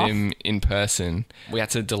interacted with him in person, we had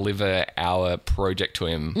to deliver our project to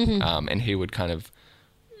him, and he would kind of,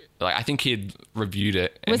 like, I think he had reviewed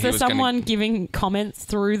it. And was there someone giving comments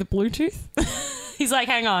through the Bluetooth? He's like,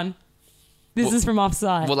 hang on. This is from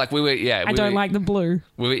offsite. Well, like I don't like the blue.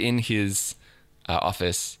 We were in his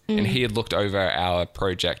office and he had looked over our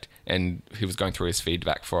project and he was going through his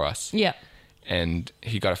feedback for us. Yeah. And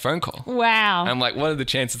he got a phone call. Wow. I'm like, what are the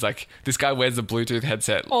chances? Like, this guy wears a Bluetooth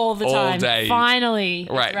headset all the time. Day. Finally,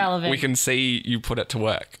 right. It's relevant. We can see you put it to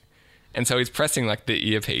work. And so he's pressing like the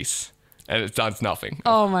earpiece and it does nothing.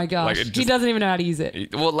 Oh my gosh. Like, he doesn't even know how to use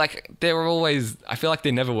it. Well, like, they're always, I feel like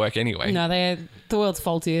they never work anyway. No, they're the world's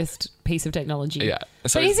faultiest piece of technology. Yeah.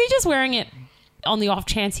 So but is he just wearing it on the off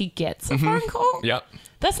chance he gets a phone call? Yep.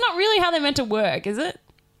 That's not really how they're meant to work, is it?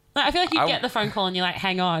 Like, I feel like you get the phone call and you're like,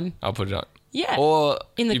 hang on. I'll put it on. Yeah. Or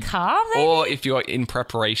in the car, maybe? Or if you're in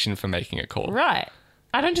preparation for making a call. Right.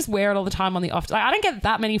 I don't just wear it all the time on the off. Like, I don't get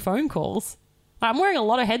that many phone calls. I'm wearing a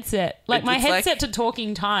lot of headset. Like, my headset to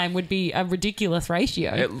talking time would be a ridiculous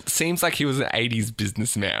ratio. It seems like he was an 80s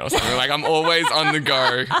businessman or something. Like, I'm always on the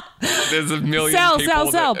go. There's a million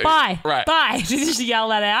people. Sell. Buy. Right. Buy. Did you just yell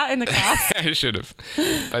that out in the car? I should have.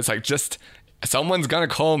 But it's like, just someone's going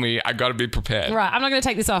to call me. I got to be prepared. Right. I'm not going to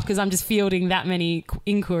take this off because I'm just fielding that many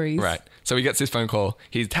inquiries. Right. So he gets his phone call.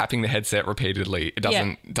 He's tapping the headset repeatedly. It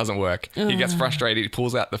doesn't work. He gets frustrated. He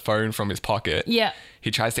pulls out the phone from his pocket. Yeah.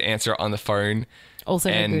 He tries to answer it on the phone. Also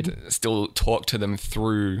and good. Still talk to them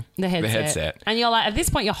through the headset. And you're like, at this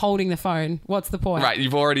point, you're holding the phone. What's the point? Right.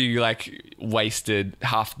 You've already like wasted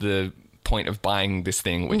half the point of buying this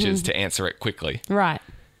thing, which is to answer it quickly. Right.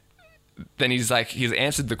 Then he's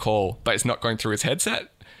answered the call, but it's not going through his headset.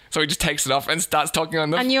 So he just takes it off and starts talking on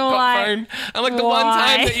the and you're like, phone. I'm like, the one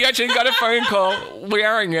time that you actually got a phone call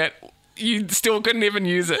wearing it, you still couldn't even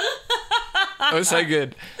use it. It was so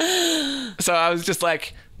good. So I was just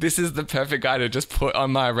like, this is the perfect guy to just put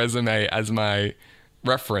on my resume as my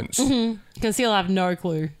reference. Because he'll have no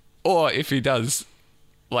clue. Or if he does,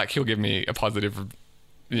 like, he'll give me a positive,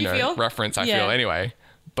 reference, I feel, anyway.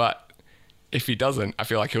 But if he doesn't, I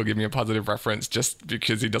feel like he'll give me a positive reference just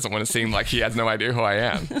because he doesn't want to seem like he has no idea who I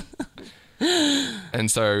am.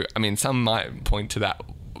 And so, I mean, some might point to that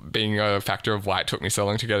being a factor of why it took me so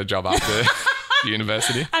long to get a job after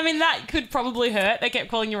university. I mean, that could probably hurt. They kept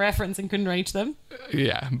calling your reference and couldn't reach them.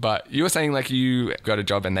 Yeah, but you were saying like you got a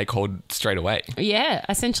job and they called straight away. Yeah,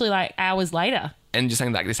 essentially like hours later. And you're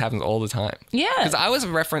saying like this happens all the time. Yeah. Because I was a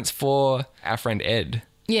reference for our friend Ed.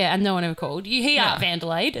 Yeah, and no one ever called. He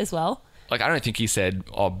vandalized as well. Like, I don't think he said,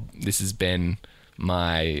 oh, this has been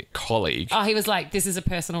my colleague. Oh, he was like, this is a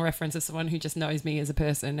personal reference of someone who just knows me as a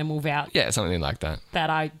person and will vouch. Yeah, something like that. That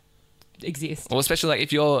I exist. Well, especially like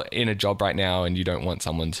if you're in a job right now and you don't want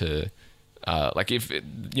someone to, like if,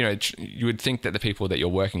 you would think that the people that you're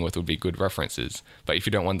working with would be good references, but if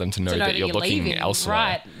you don't want them to know that you're looking leaving elsewhere,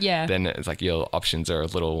 right, yeah, then it's like your options are a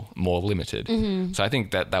little more limited. Mm-hmm. So I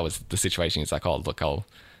think that was the situation. It's like, oh, look, I'll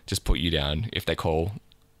just put you down if they call.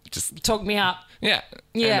 Just talk me up. Yeah.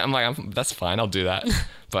 And I'm like, that's fine. I'll do that.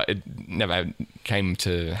 But it never came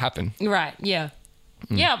to happen. Right. Yeah.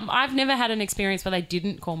 Yeah. I've never had an experience where they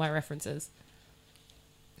didn't call my references.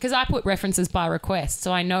 Because I put references by request,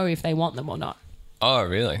 so I know if they want them or not. Oh,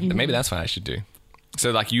 really? Mm-hmm. Maybe that's what I should do.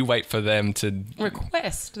 So, like, you wait for them to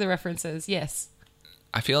request the references. Yes.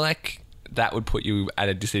 I feel like that would put you at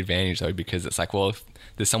a disadvantage, though, because it's like, well, if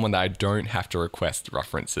there's someone that I don't have to request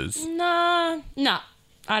references. No.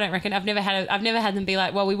 I don't reckon. I've never had them be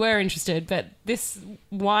like, well, we were interested, but this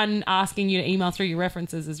one asking you to email through your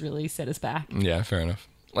references has really set us back. Yeah, fair enough.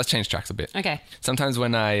 Let's change tracks a bit. Okay. Sometimes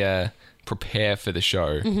when I prepare for the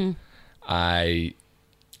show, I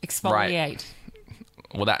exfoliate.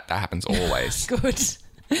 Well, that happens always.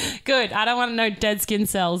 Good. I don't want to know dead skin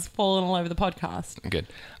cells falling all over the podcast. Good.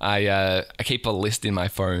 I keep a list in my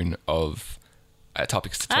phone of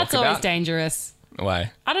topics to talk about. That's always dangerous.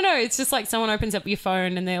 Why? I don't know. It's just like someone opens up your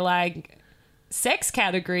phone and they're like, sex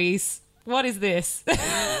categories. What is this?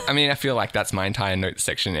 I mean, I feel like that's my entire notes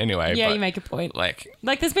section anyway. Yeah, but you make a point. Like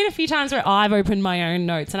there's been a few times where I've opened my own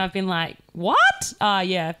notes and I've been like, what?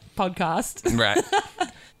 Yeah, podcast. Right.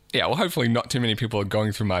 Yeah, well, hopefully not too many people are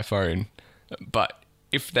going through my phone. But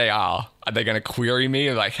if they are they going to query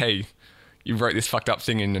me like, hey, you wrote this fucked up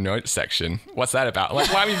thing in the notes section. What's that about?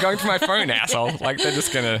 Like, why are you going through my phone, asshole? Like, they're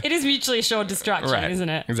just going to... It is mutually assured destruction, isn't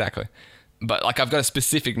it? Exactly. But, like, I've got a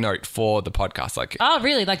specific note for the podcast. Like, oh,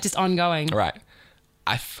 really? Like, just ongoing? Right.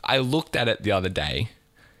 I looked at it the other day,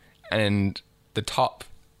 and the top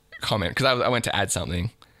comment... Because I went to add something.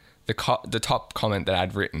 The top comment that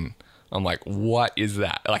I'd written, I'm like, what is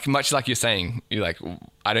that? Like, much like you're saying, you're like,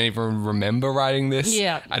 I don't even remember writing this.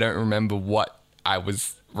 Yeah. I don't remember what I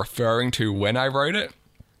was referring to when I wrote it.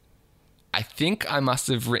 I think I must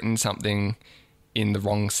have written something in the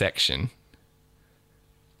wrong section,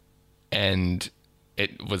 and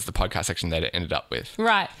it was the podcast section that it ended up with.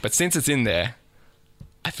 Right. But since it's in there,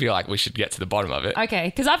 I feel like we should get to the bottom of it. Okay,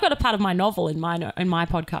 because I've got a part of my novel in my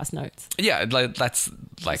podcast notes. Yeah, that's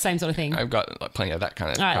like same sort of thing. I've got like, plenty of that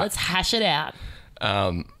kind of. All right, part. let's hash it out.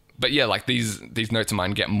 But yeah, like these notes of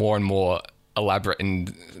mine get more and more elaborate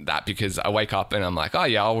in that, because I wake up and I'm like, oh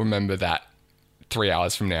yeah, I'll remember that 3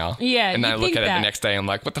 hours from now. Yeah, and then I you look think at it that. the next day, I'm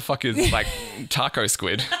like, what the fuck is like taco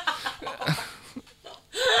squid?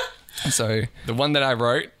 So the one that I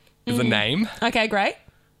wrote is a name. Okay, great.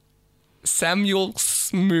 Samuel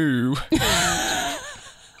Smoo.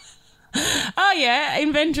 Oh yeah,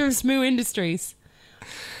 inventor of Smoo Industries.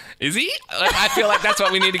 Is he? Like, I feel like that's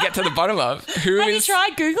what we need to get to the bottom of. Who Have is? you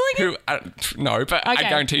tried Googling it? No, but Okay. I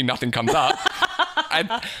guarantee you nothing comes up. I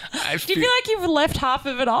Do you feel like you've left half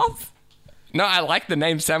of it off? No, I like the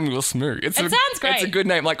name Samuel Smoo. It sounds great. It's a good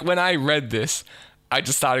name. Like, when I read this, I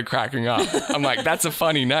just started cracking up. I'm like, that's a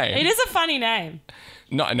funny name. It is a funny name.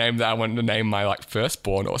 Not a name that I wanted to name my like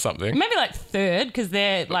firstborn or something. Maybe like third, because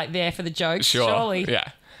they're like there for the jokes. Sure. Surely.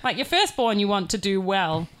 Yeah. Like your firstborn, you want to do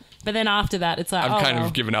well, but then after that, it's like I've kind well.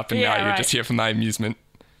 of given up, and Yeah, now you're right. just here for my amusement.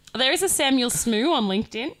 There is a Samuel Smoo on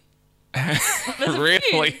LinkedIn. There's a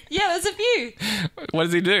Really? few. Yeah, there's a few. What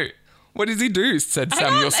does he do? What does he do? Said Hang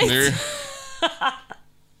Samuel on, Smoo.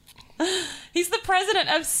 He's the president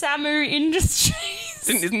of Smoo Industries.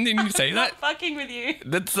 Didn't you say I'm that? not fucking with you.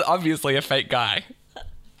 That's obviously a fake guy.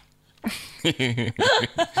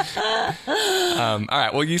 All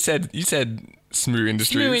right. Well, you said Smoo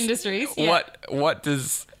Industries. Smoo Industries. Yeah. What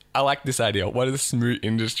does I like this idea? What does Smoo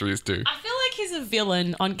Industries do? I feel like he's a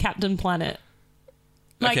villain on Captain Planet.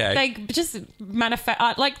 Like Okay. they just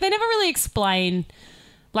manufacture. Like they never really explain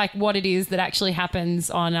like what it is that actually happens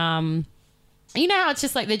on. You know how it's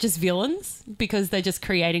just like they're just villains because they're just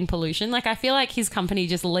creating pollution. Like I feel like his company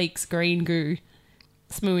just leaks green goo.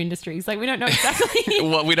 Smoo Industries. Like we don't know exactly.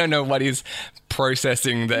 Well, we don't know what he's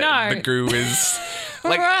processing that No. the goo is.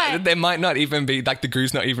 Like Right. there might not even be like the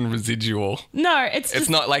goo's not even residual. No, it's It's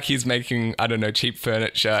not like he's making, I don't know, cheap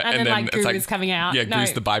furniture and then, then like, it's goo like is coming out. Yeah, No.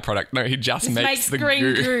 goo's the byproduct. No, he just makes the green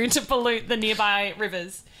goo. goo to pollute the nearby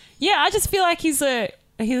rivers. Yeah, I just feel like he's a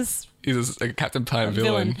He's a Captain Planet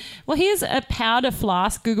villain. Well, here's a powder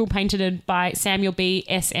flask Google painted by Samuel B.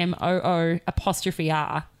 Smoo apostrophe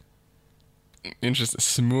R. Interesting.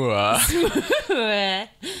 Smoo.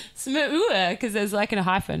 Smoo, because there's like a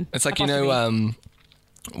hyphen. It's like, apostrophe.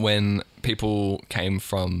 when people came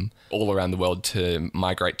from all around the world to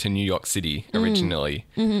migrate to New York City originally.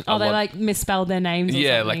 Oh, they like misspelled their names. Or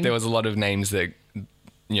Yeah, something. like there was a lot of names that,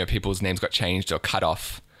 people's names got changed or cut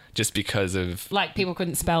off just because of... Like people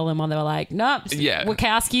couldn't spell them, or they were like, nope, Yeah.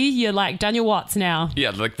 Wachowski, you're like Daniel Watts now. Yeah,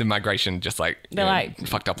 like the migration just like, They're like,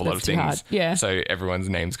 fucked up a lot of that's too things. hard. Yeah. So everyone's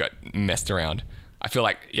names got messed around. I feel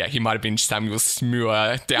like, yeah, he might have been Samuel Smoo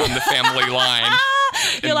down the family line.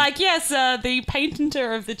 You're like, yes, the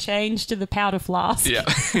patenter of the change to the powder flask. Yeah.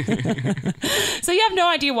 So you have no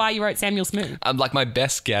idea why you wrote Samuel Smoo. Like my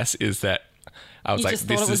best guess is that I was You like, just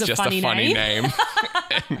thought this it was is a just a funny name.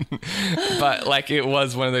 But like it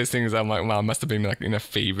was one of those things I'm like, well, I must have been like in a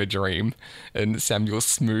fever dream and Samuel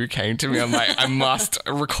Smoo came to me. I'm like, I must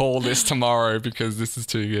recall this tomorrow because this is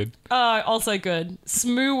too good. Oh, also good.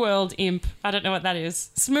 Smoo World Imp. I don't know what that is.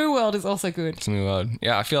 Smoo World is also good. Smoo World.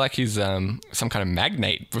 Yeah, I feel like he's some kind of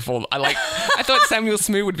magnate before. I thought Samuel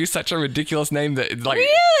Smoo would be such a ridiculous name that like.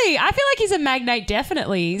 Really? I feel like he's a magnate,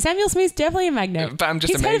 definitely. Samuel Smoo's definitely a magnate. But I'm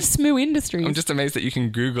just he's amazed. head of Smoo Industries. I'm just amazed that you can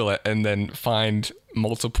Google it and then find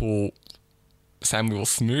multiple Samuel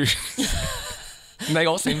Smoo. And they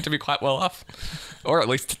all seem to be quite well off, or at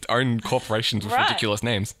least own corporations with Right. ridiculous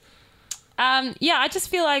names. Yeah, I just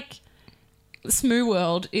feel like Smoo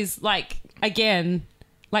World is like, again,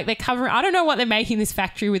 like they're covering. I don't know what they're making this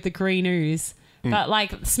factory with the green ooze. But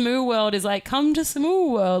like Smoo World is like, come to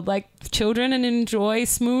Smoo World, like children, and enjoy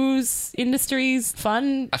Smoo's Industries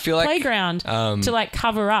fun I feel like, playground to like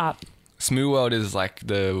cover up. Smoo World is like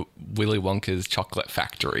the Willy Wonka's chocolate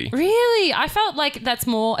factory. Really? I felt like it's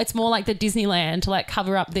more like the Disneyland to like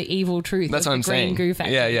cover up the evil truth. That's of what I'm the green saying. goo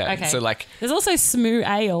factory. Yeah. Okay. So like, there's also Smoo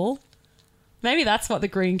Ale. Maybe that's what the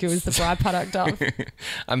green goo is the byproduct of.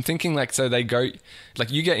 I'm thinking like, so they go,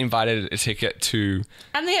 like you get invited a ticket to...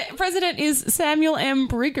 And the president is Samuel M.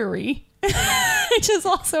 Briggery, which is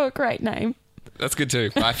also a great name. That's good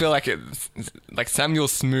too. I feel like it's like Samuel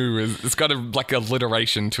Smoo it's got like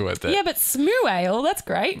alliteration to it. Yeah, but Smoo Ale, that's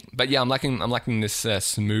great. But yeah, I'm liking this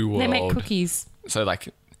Smoo World. They make cookies. So like,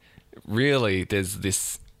 really, there's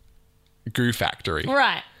this goo factory.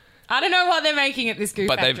 Right. I don't know what they're making at this goo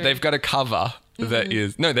factory. But they've got a cover that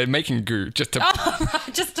is... No, they're making goo just to... Oh,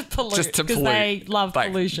 right, just to pollute. Just to because pollute. they love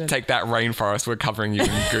Like, pollution. take that rainforest, we're covering you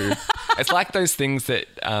in goo. It's like those things that...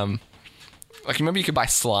 like, remember you could buy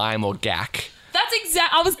slime or gack? That's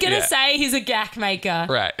I was going to say he's a gack maker.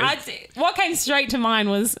 Right. What came straight to mind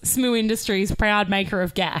was Smoo Industries, proud maker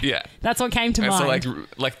of gack. Yeah. That's what came to And mind.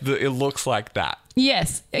 so it looks like that.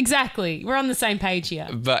 Yes, exactly. We're on the same page here.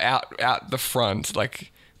 But out the front,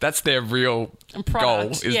 like... That's their real Product, goal,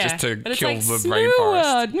 is yeah. just to But it's kill like, the Smoo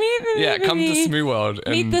rainforest. World. Yeah, come to Smoo World.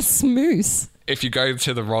 Meet And the Smoose. if you go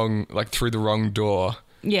to the wrong, like through the wrong door,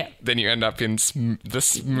 Yeah. then you end up in the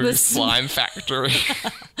Smoo slime factory.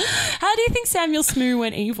 How do you think Samuel Smoo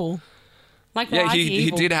went evil? Like, Yeah, why is he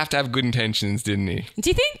evil? did have to have good intentions, didn't he? Do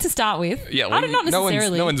you think to start with? Yeah, I don't, not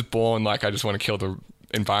necessarily. No one's born like I just want to kill the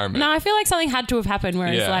environment. No, I feel like something had to have happened where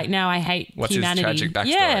it's Yeah. like, now I hate What's humanity. his tragic backstory?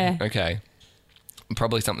 Yeah. Okay.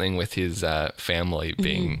 Probably something with his family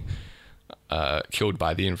being killed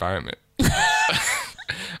by the environment.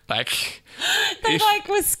 Like, They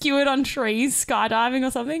was skewered on trees skydiving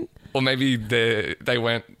or something. or maybe they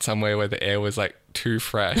went somewhere where the air was like too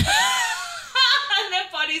fresh. And their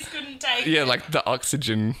bodies couldn't take Yeah, like the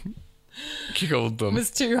oxygen killed them. It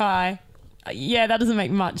was too high. Yeah, that doesn't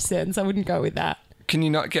make much sense. I wouldn't go with that. Can you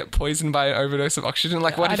not get poisoned by an overdose of oxygen?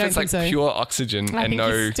 Like, what I if don't it's like think so. pure oxygen I and think no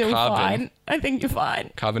you're still carbon? fine. I think you're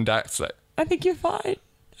fine. Carbon dioxide. I think you're fine.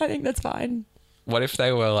 I think that's fine. What if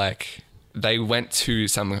they were like, they went to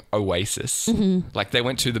some oasis, like they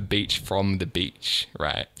went to the beach from the beach,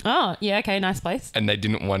 right? Oh, yeah, okay, nice place. And they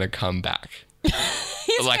didn't want to come back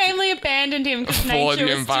His like, family abandoned him because for nature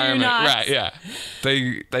the was environment, too nice. right? Yeah,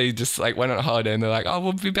 they just like went on a holiday and they're like, oh,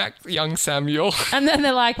 we'll be back, young Samuel. And then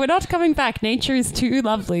they're like, we're not coming back. Nature is too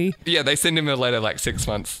lovely. Yeah, they send him a letter like 6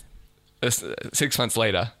 months. 6 months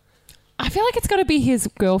later, I feel like it's got to be his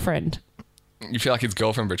girlfriend. you feel like his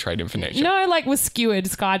girlfriend betrayed him for nature. No, like was skewered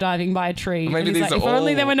skydiving by a tree. Maybe and he's these like, are if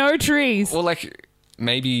only all- there were no trees. Well, like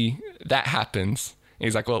maybe that happens. And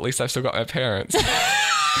he's like, well, at least I've still got my parents.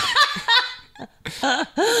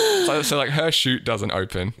 so like her chute doesn't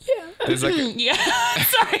open. Yeah. There's like Yeah.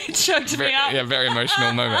 Sorry, it choked me up. very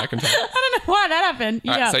emotional moment, I can tell. I don't know why that happened.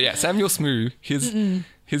 All right, Yeah. so yeah, Samuel Smoo,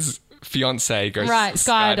 his fiance goes Right,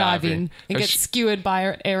 skydiving. It Her gets sh- skewered by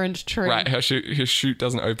an errant tree. right, his chute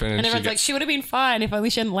doesn't open, and And she everyone's like, gets she would have been fine if only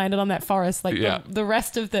she hadn't landed on that forest. Like Yeah. the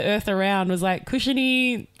rest of the earth around was like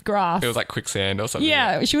cushiony grass. it was like quicksand or something.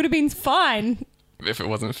 yeah, she would have been fine if it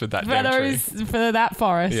wasn't for that for damn tree. for that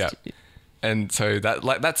forest. Yeah, and so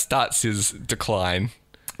that starts his decline,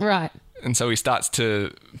 Right. and so he starts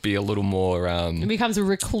to be a little more It becomes a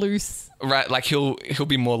recluse. right. Like he'll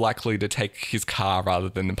be more likely to take his car rather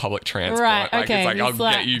than the public transport. Right, Like okay, it's like he's I'll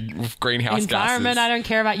like, get you with greenhouse Environment, gases. I don't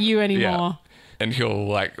care about you anymore. And he'll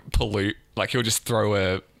like pollute. Like he'll just throw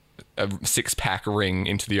a 6-pack ring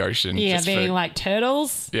into the ocean. Yeah, just being for, like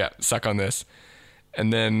turtles. yeah, suck on this,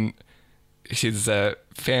 and then his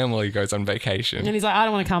family goes on vacation. And he's like, I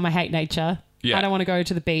don't want to come. I hate nature. Yeah. I don't want to go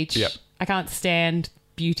to the beach. Yep. I can't stand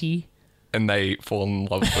beauty, And they fall in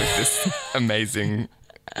love with this amazing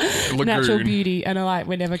lagoon. natural beauty. And are like,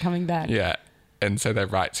 we're never coming back. Yeah. And so they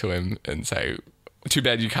write to him and say, too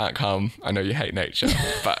bad you can't come. I know you hate nature,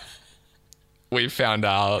 but we found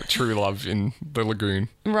our true love in the lagoon.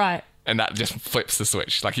 Right. And that just flips the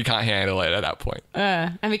switch. Like, he can't handle it at that point.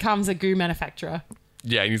 And becomes a goo manufacturer.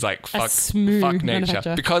 Yeah, and he's like, fuck Smoo nature.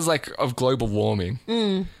 manufacturer. Because, like, of global warming,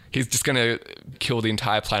 he's just going to kill the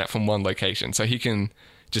entire planet from one location. So he can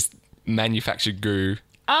just manufacture goo.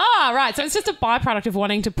 Ah, right. So it's just a byproduct of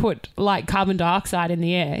wanting to put like carbon dioxide in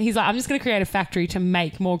the air. He's like, I'm just going to create a factory to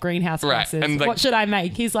make more greenhouse Right, gases. and, like- what should I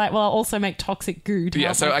make? He's like, well, I'll also make toxic goo to Yeah,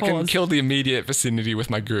 help so my I can cause. kill the immediate vicinity with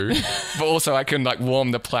my goo, but also I can, like,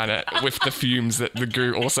 warm the planet with the fumes that the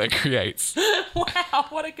goo also creates. Wow,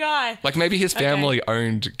 what a guy. Like, maybe his family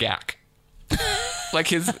owned GAC. Like,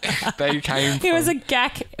 they came He was a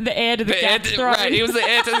gack, the heir to the gack throne. right, he was the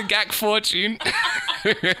heir to the GAC fortune.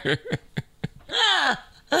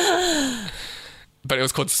 but it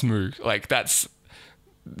was called Smoo. Like that's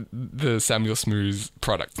the Samuel Smoo's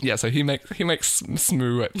product. Yeah, so he makes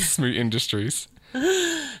Smoo at Smoo Industries.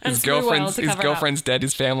 His girlfriend's dead.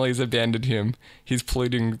 His family's abandoned him. He's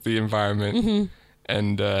polluting the environment,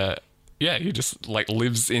 and he just like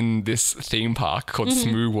lives in this theme park called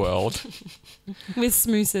Smoo World with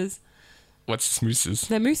smooses. What's smooses?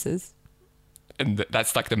 They're mooses. And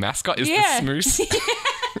that's like the mascot is the Smoose. Yes.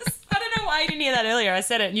 I don't know why you didn't hear that earlier. I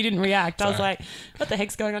said it and you didn't react. Sorry. I was like, what the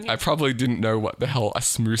heck's going on here? I probably didn't know what the hell a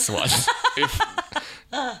smoose was if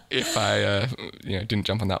I didn't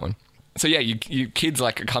jump on that one. So yeah, you kids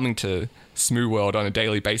like are coming to Smoo World on a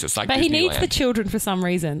daily basis, like. But he needs the children for some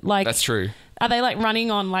reason. Like that's true. Are they like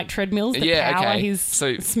running on like treadmills that power his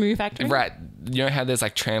Smoo factory? Right. You know how there's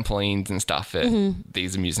like trampolines and stuff at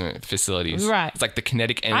these amusement facilities. Right. It's like the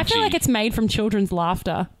kinetic energy. I feel like it's made from children's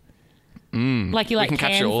laughter. Like he like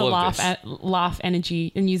cans the laugh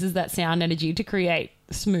energy and uses that sound energy to create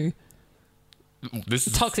Smoo. This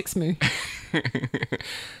is toxic Smoo.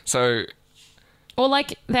 So. Or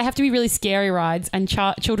like they have to be really scary rides, and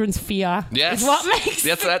children's fear is what makes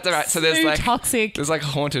that's right. So there's like toxic. There's like a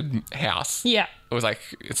haunted house. Yeah,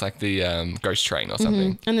 it's like the ghost train or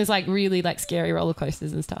something. And there's like really like scary roller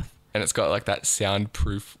coasters and stuff. And it's got like that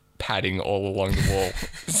soundproof padding all along the wall.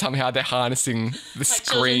 Somehow they're harnessing the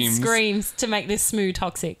screams to make this Smoo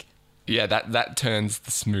toxic. Yeah, that turns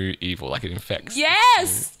the Smoo evil. Like it infects.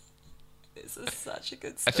 Yes. This is such a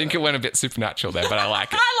good story. I think it went a bit supernatural there, but I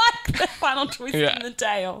like it. I like the final twist in the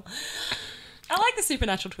tale. I like the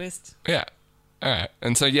supernatural twist. Yeah. All right.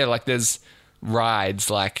 And so, yeah, like there's rides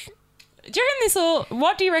like... Do you reckon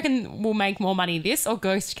what do you reckon will make more money, this or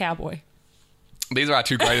Ghost Cowboy? These are our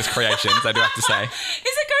two greatest creations, I do have to say. Is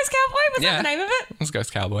it Ghost Cowboy? Was that the name of it? It's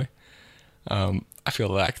Ghost Cowboy. I feel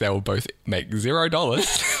like they will both make $0.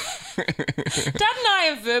 Dad and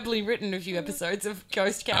I have verbally written a few episodes of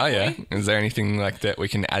Ghost Cowboy. Oh, yeah. Is there anything like that we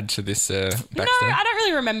can add to this backstory? No, I don't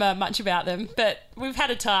really remember much about them, but we've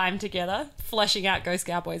had a time together fleshing out Ghost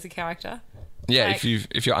Cowboy as a character. Yeah, like,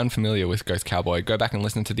 if you're unfamiliar with Ghost Cowboy, go back and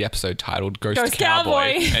listen to the episode titled Ghost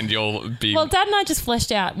Cowboy, and you'll be... Well, Dad and I just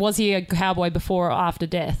fleshed out, was he a cowboy before or after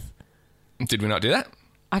death? Did we not do that?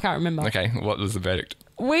 I can't remember. Okay, what was the verdict?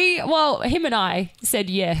 Him and I said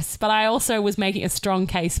yes, but I also was making a strong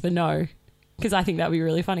case for no, because I think that would be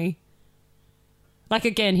really funny. Like,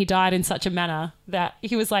 again, he died in such a manner that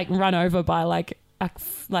he was, like, run over by, like, a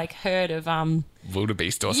herd of...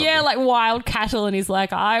 wildebeest or something. Yeah, like wild cattle, and he's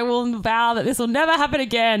like, I will vow that this will never happen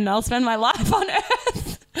again. I'll spend my life on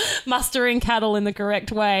Earth mustering cattle in the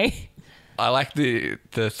correct way. I like the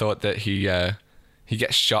thought that he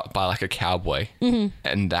gets shot by, like, a cowboy,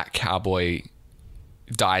 and that cowboy...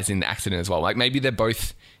 dies in the accident as well. Like maybe they're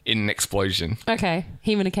both in an explosion. Okay,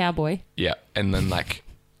 him and a cowboy. Yeah, and then like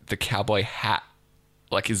the cowboy hat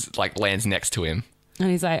lands next to him,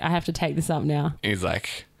 and he's like, I have to take this up now. He's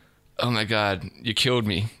like, oh my god, you killed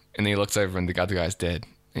me. And then he looks over and the other guy's dead,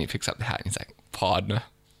 and he picks up the hat and he's like, partner.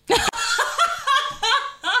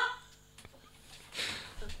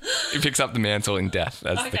 He picks up the mantle in death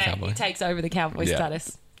as the cowboy. He takes over the cowboy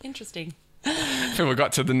status. Interesting. I feel we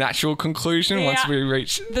got to the natural conclusion once we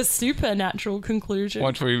reach the supernatural conclusion.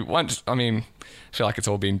 I feel like it's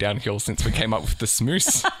all been downhill since we came up with the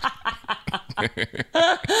Smoose.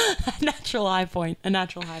 A natural high point.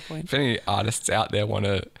 If any artists out there want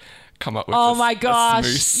to come up with my gosh,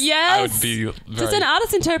 Smoose, yes, I would be just an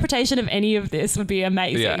artist's interpretation of any of this would be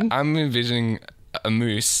amazing. Yeah, I'm envisioning a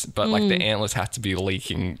moose, but like the antlers have to be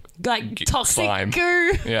leaking like toxic slime.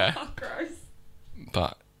 Goo. Yeah. Oh, gross.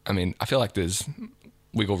 But I mean, I feel like there's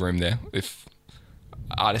wiggle room there. If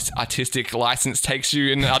artistic license takes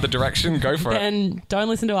you in the other direction, go for it. Then don't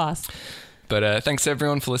listen to us. But thanks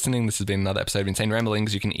everyone for listening. This has been another episode of Insane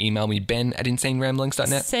Ramblings. You can email me,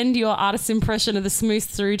 ben@insaneramblings.net. Send your artist's impression of the Smoose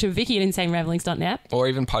through to Vicky@insaneramblings.net. Or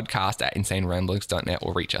even podcast@insaneramblings.net,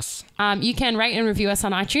 or reach us. You can rate and review us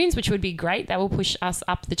on iTunes, which would be great. That will push us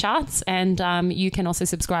up the charts. And you can also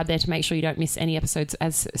subscribe there to make sure you don't miss any episodes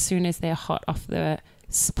as soon as they're hot off the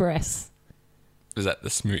press. Is that the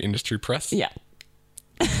Smoo Industry Press? Yeah.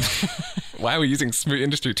 Why are we using Smoo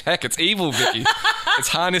Industry tech? It's evil, Vicky. It's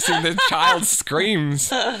harnessing the child's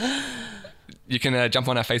screams. You can jump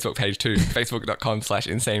on our Facebook page too.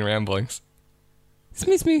 facebook.com/insaneramblings.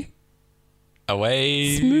 Smoo.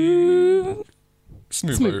 Away. Smoo.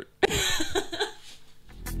 Smoo.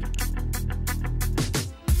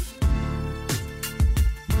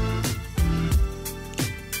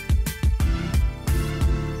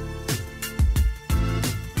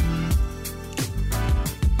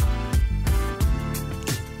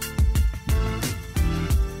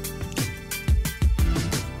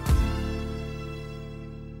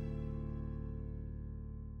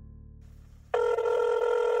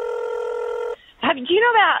 do you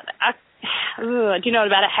know about do you know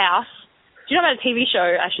about a house? Do you know about a TV show,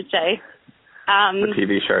 I should say? The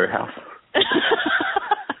TV show House.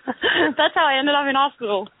 That's how I ended up in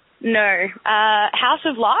hospital. No. House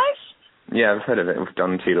of Lies? Yeah, I've heard of it with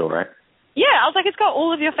Don Cheadle, right? Yeah, I was like, it's got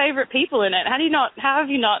all of your favourite people in it. How have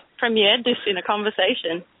you not premiered this in a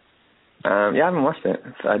conversation? Yeah, I haven't watched it.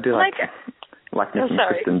 So I do like me some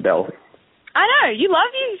Kristen Bell. I know, you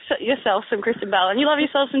love yourself some Kristen Bell, and you love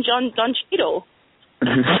yourself some Don Cheadle.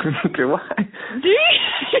 Do I? Do you?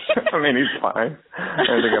 I mean, he's fine. I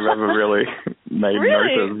don't think I've ever really made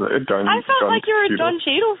note of Don. I felt like you were a Cheadle. Don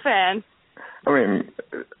Cheadle fan. I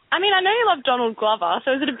mean, I know you love Donald Glover,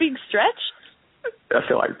 so is it a big stretch? I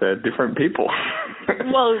feel like they're different people.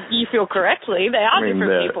 Well, you feel correctly. They are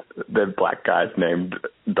different people. They're black guys named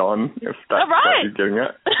Don, if that's what you're getting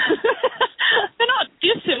at. They're not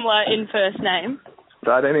dissimilar in first name.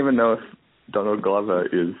 So I don't even know if Donald Glover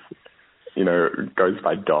is, goes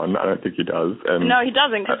by Don. I don't think he does. And, no, he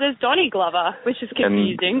doesn't, because there's Donnie Glover, which is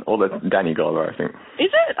confusing. Well, that's Danny Glover, I think. Is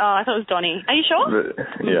it? Oh, I thought it was Donnie. Are you sure?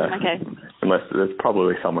 Yeah. Okay. Unless there's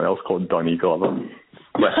probably someone else called Donnie Glover.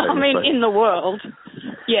 In the world,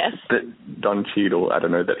 yes. But Don Cheadle, I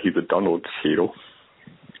don't know that he's a Donald Cheadle.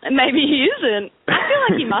 Maybe he isn't. I feel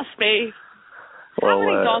like he must be. Well, how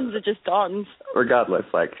many Dons are just Dons? Regardless,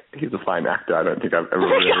 he's a fine actor. I don't think I've ever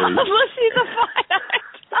really... Regardless, he's a fine actor.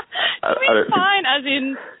 Do you mean fine as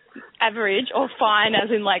in average, or fine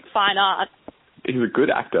as in, fine art? He's a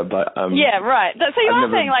good actor, but... yeah, right. So you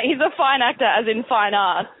are saying, he's a fine actor as in fine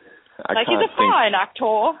art. He's a fine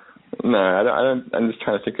actor. No, I don't. I'm just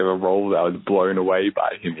trying to think of a role that I was blown away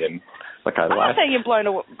by him in. I'm not saying you're blown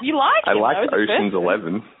away. You like him. I like Ocean's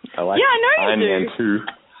 11. I like Iron Man 2.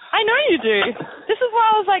 I know you do. This is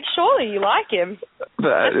why I was like, surely you like him.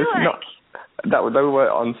 But it's not. They were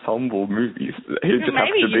ensemble movies. Maybe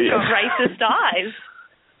you've got racist eyes.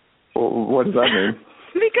 Well, what does that mean?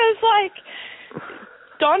 Because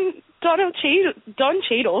Don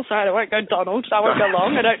Cheadle. Sorry, I won't go Donald. I won't go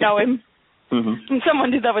long. I don't know him. Mm-hmm.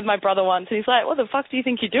 Someone did that with my brother once, and he's like, what the fuck do you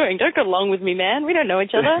think you're doing? Don't go along with me, man. We don't know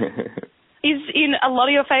each other. He's in a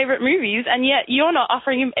lot of your favourite movies, and yet you're not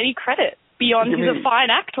offering him any credit beyond he's a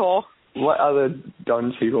fine actor. What other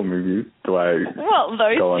Don Cheadle movies do I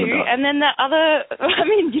those go on two, about? and then that other...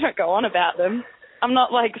 you don't go on about them. I'm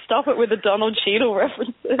not stop it with the Donald Cheadle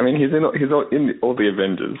references. He's in all the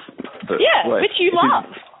Avengers. But, which you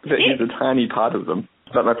love. He's a tiny part of them.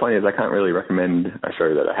 But my point is I can't really recommend a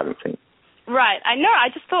show that I haven't seen. Right, I know. I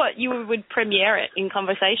just thought you would premiere it in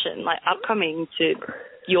conversation, upcoming to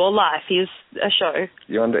your life. Here's a show.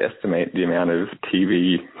 You underestimate the amount of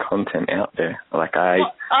TV content out there.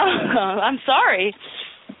 I'm sorry.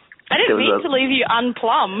 I didn't mean to leave you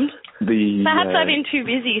unplumbed. Perhaps I've been too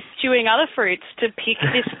busy stewing other fruits to pick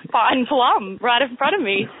this fine plum right in front of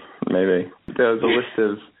me. Maybe. There was a list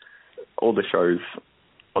of all the shows,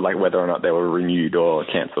 whether or not they were renewed or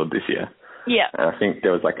cancelled this year. Yeah. And I think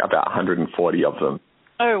there was about 140 of them.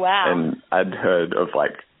 Oh, wow. And I'd heard of 10.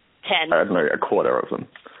 I don't know, a quarter of them.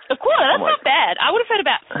 A quarter? That's not bad. I would have heard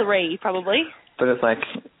about 3, probably. But it's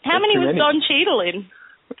how many was Don Cheadle in?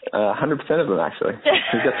 100% of them, actually.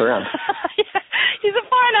 He gets around. He's a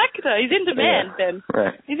fine actor. He's in demand, then.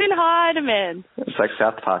 Right. He's in high demand. It's like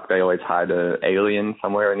South Park. They always hide an alien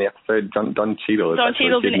somewhere in the episode. Don Cheadle is Don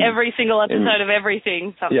Cheadle's in every single episode of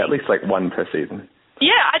everything. Something. Yeah, at least one per season.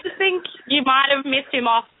 Yeah, I just think you might have missed him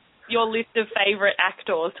off your list of favourite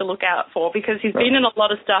actors to look out for because he's been in a lot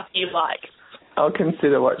of stuff you like. I'll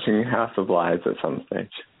consider watching House of Lies at some stage.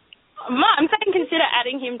 I'm saying consider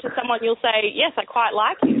adding him to someone you'll say, yes, I quite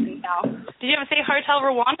like him now. Did you ever see Hotel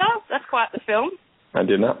Rwanda? That's quite the film. I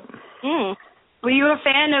did not. Were you a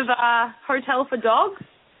fan of Hotel for Dogs?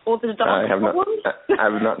 Or the Dog I have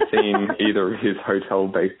not seen either of his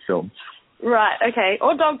hotel-based films. Right, okay.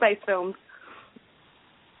 Or dog-based films.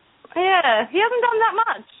 Yeah, he hasn't done that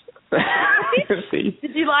much.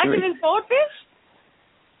 Did you like him in Swordfish?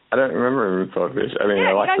 I don't remember him in Swordfish. I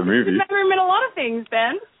like the movie. You remember him in a lot of things,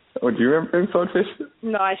 Ben. Oh, do you remember him in Swordfish?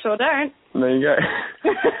 No, I sure don't. There you go.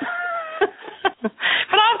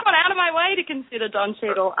 But I've gone out of my way to consider Don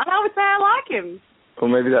Cheadle, and I would say I like him. Well,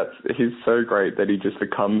 maybe he's so great that he just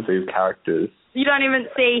becomes these characters. You don't even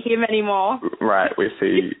see him anymore. Right, we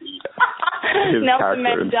see his Nelson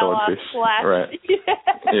character in Mandela Swordfish. Flash. Right.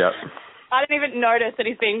 Yeah. I didn't even notice that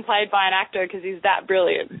he's being played by an actor because he's that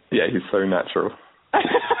brilliant. Yeah, he's so natural.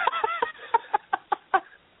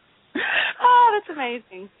 Oh, that's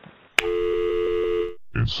amazing.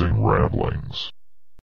 It's Unravelings.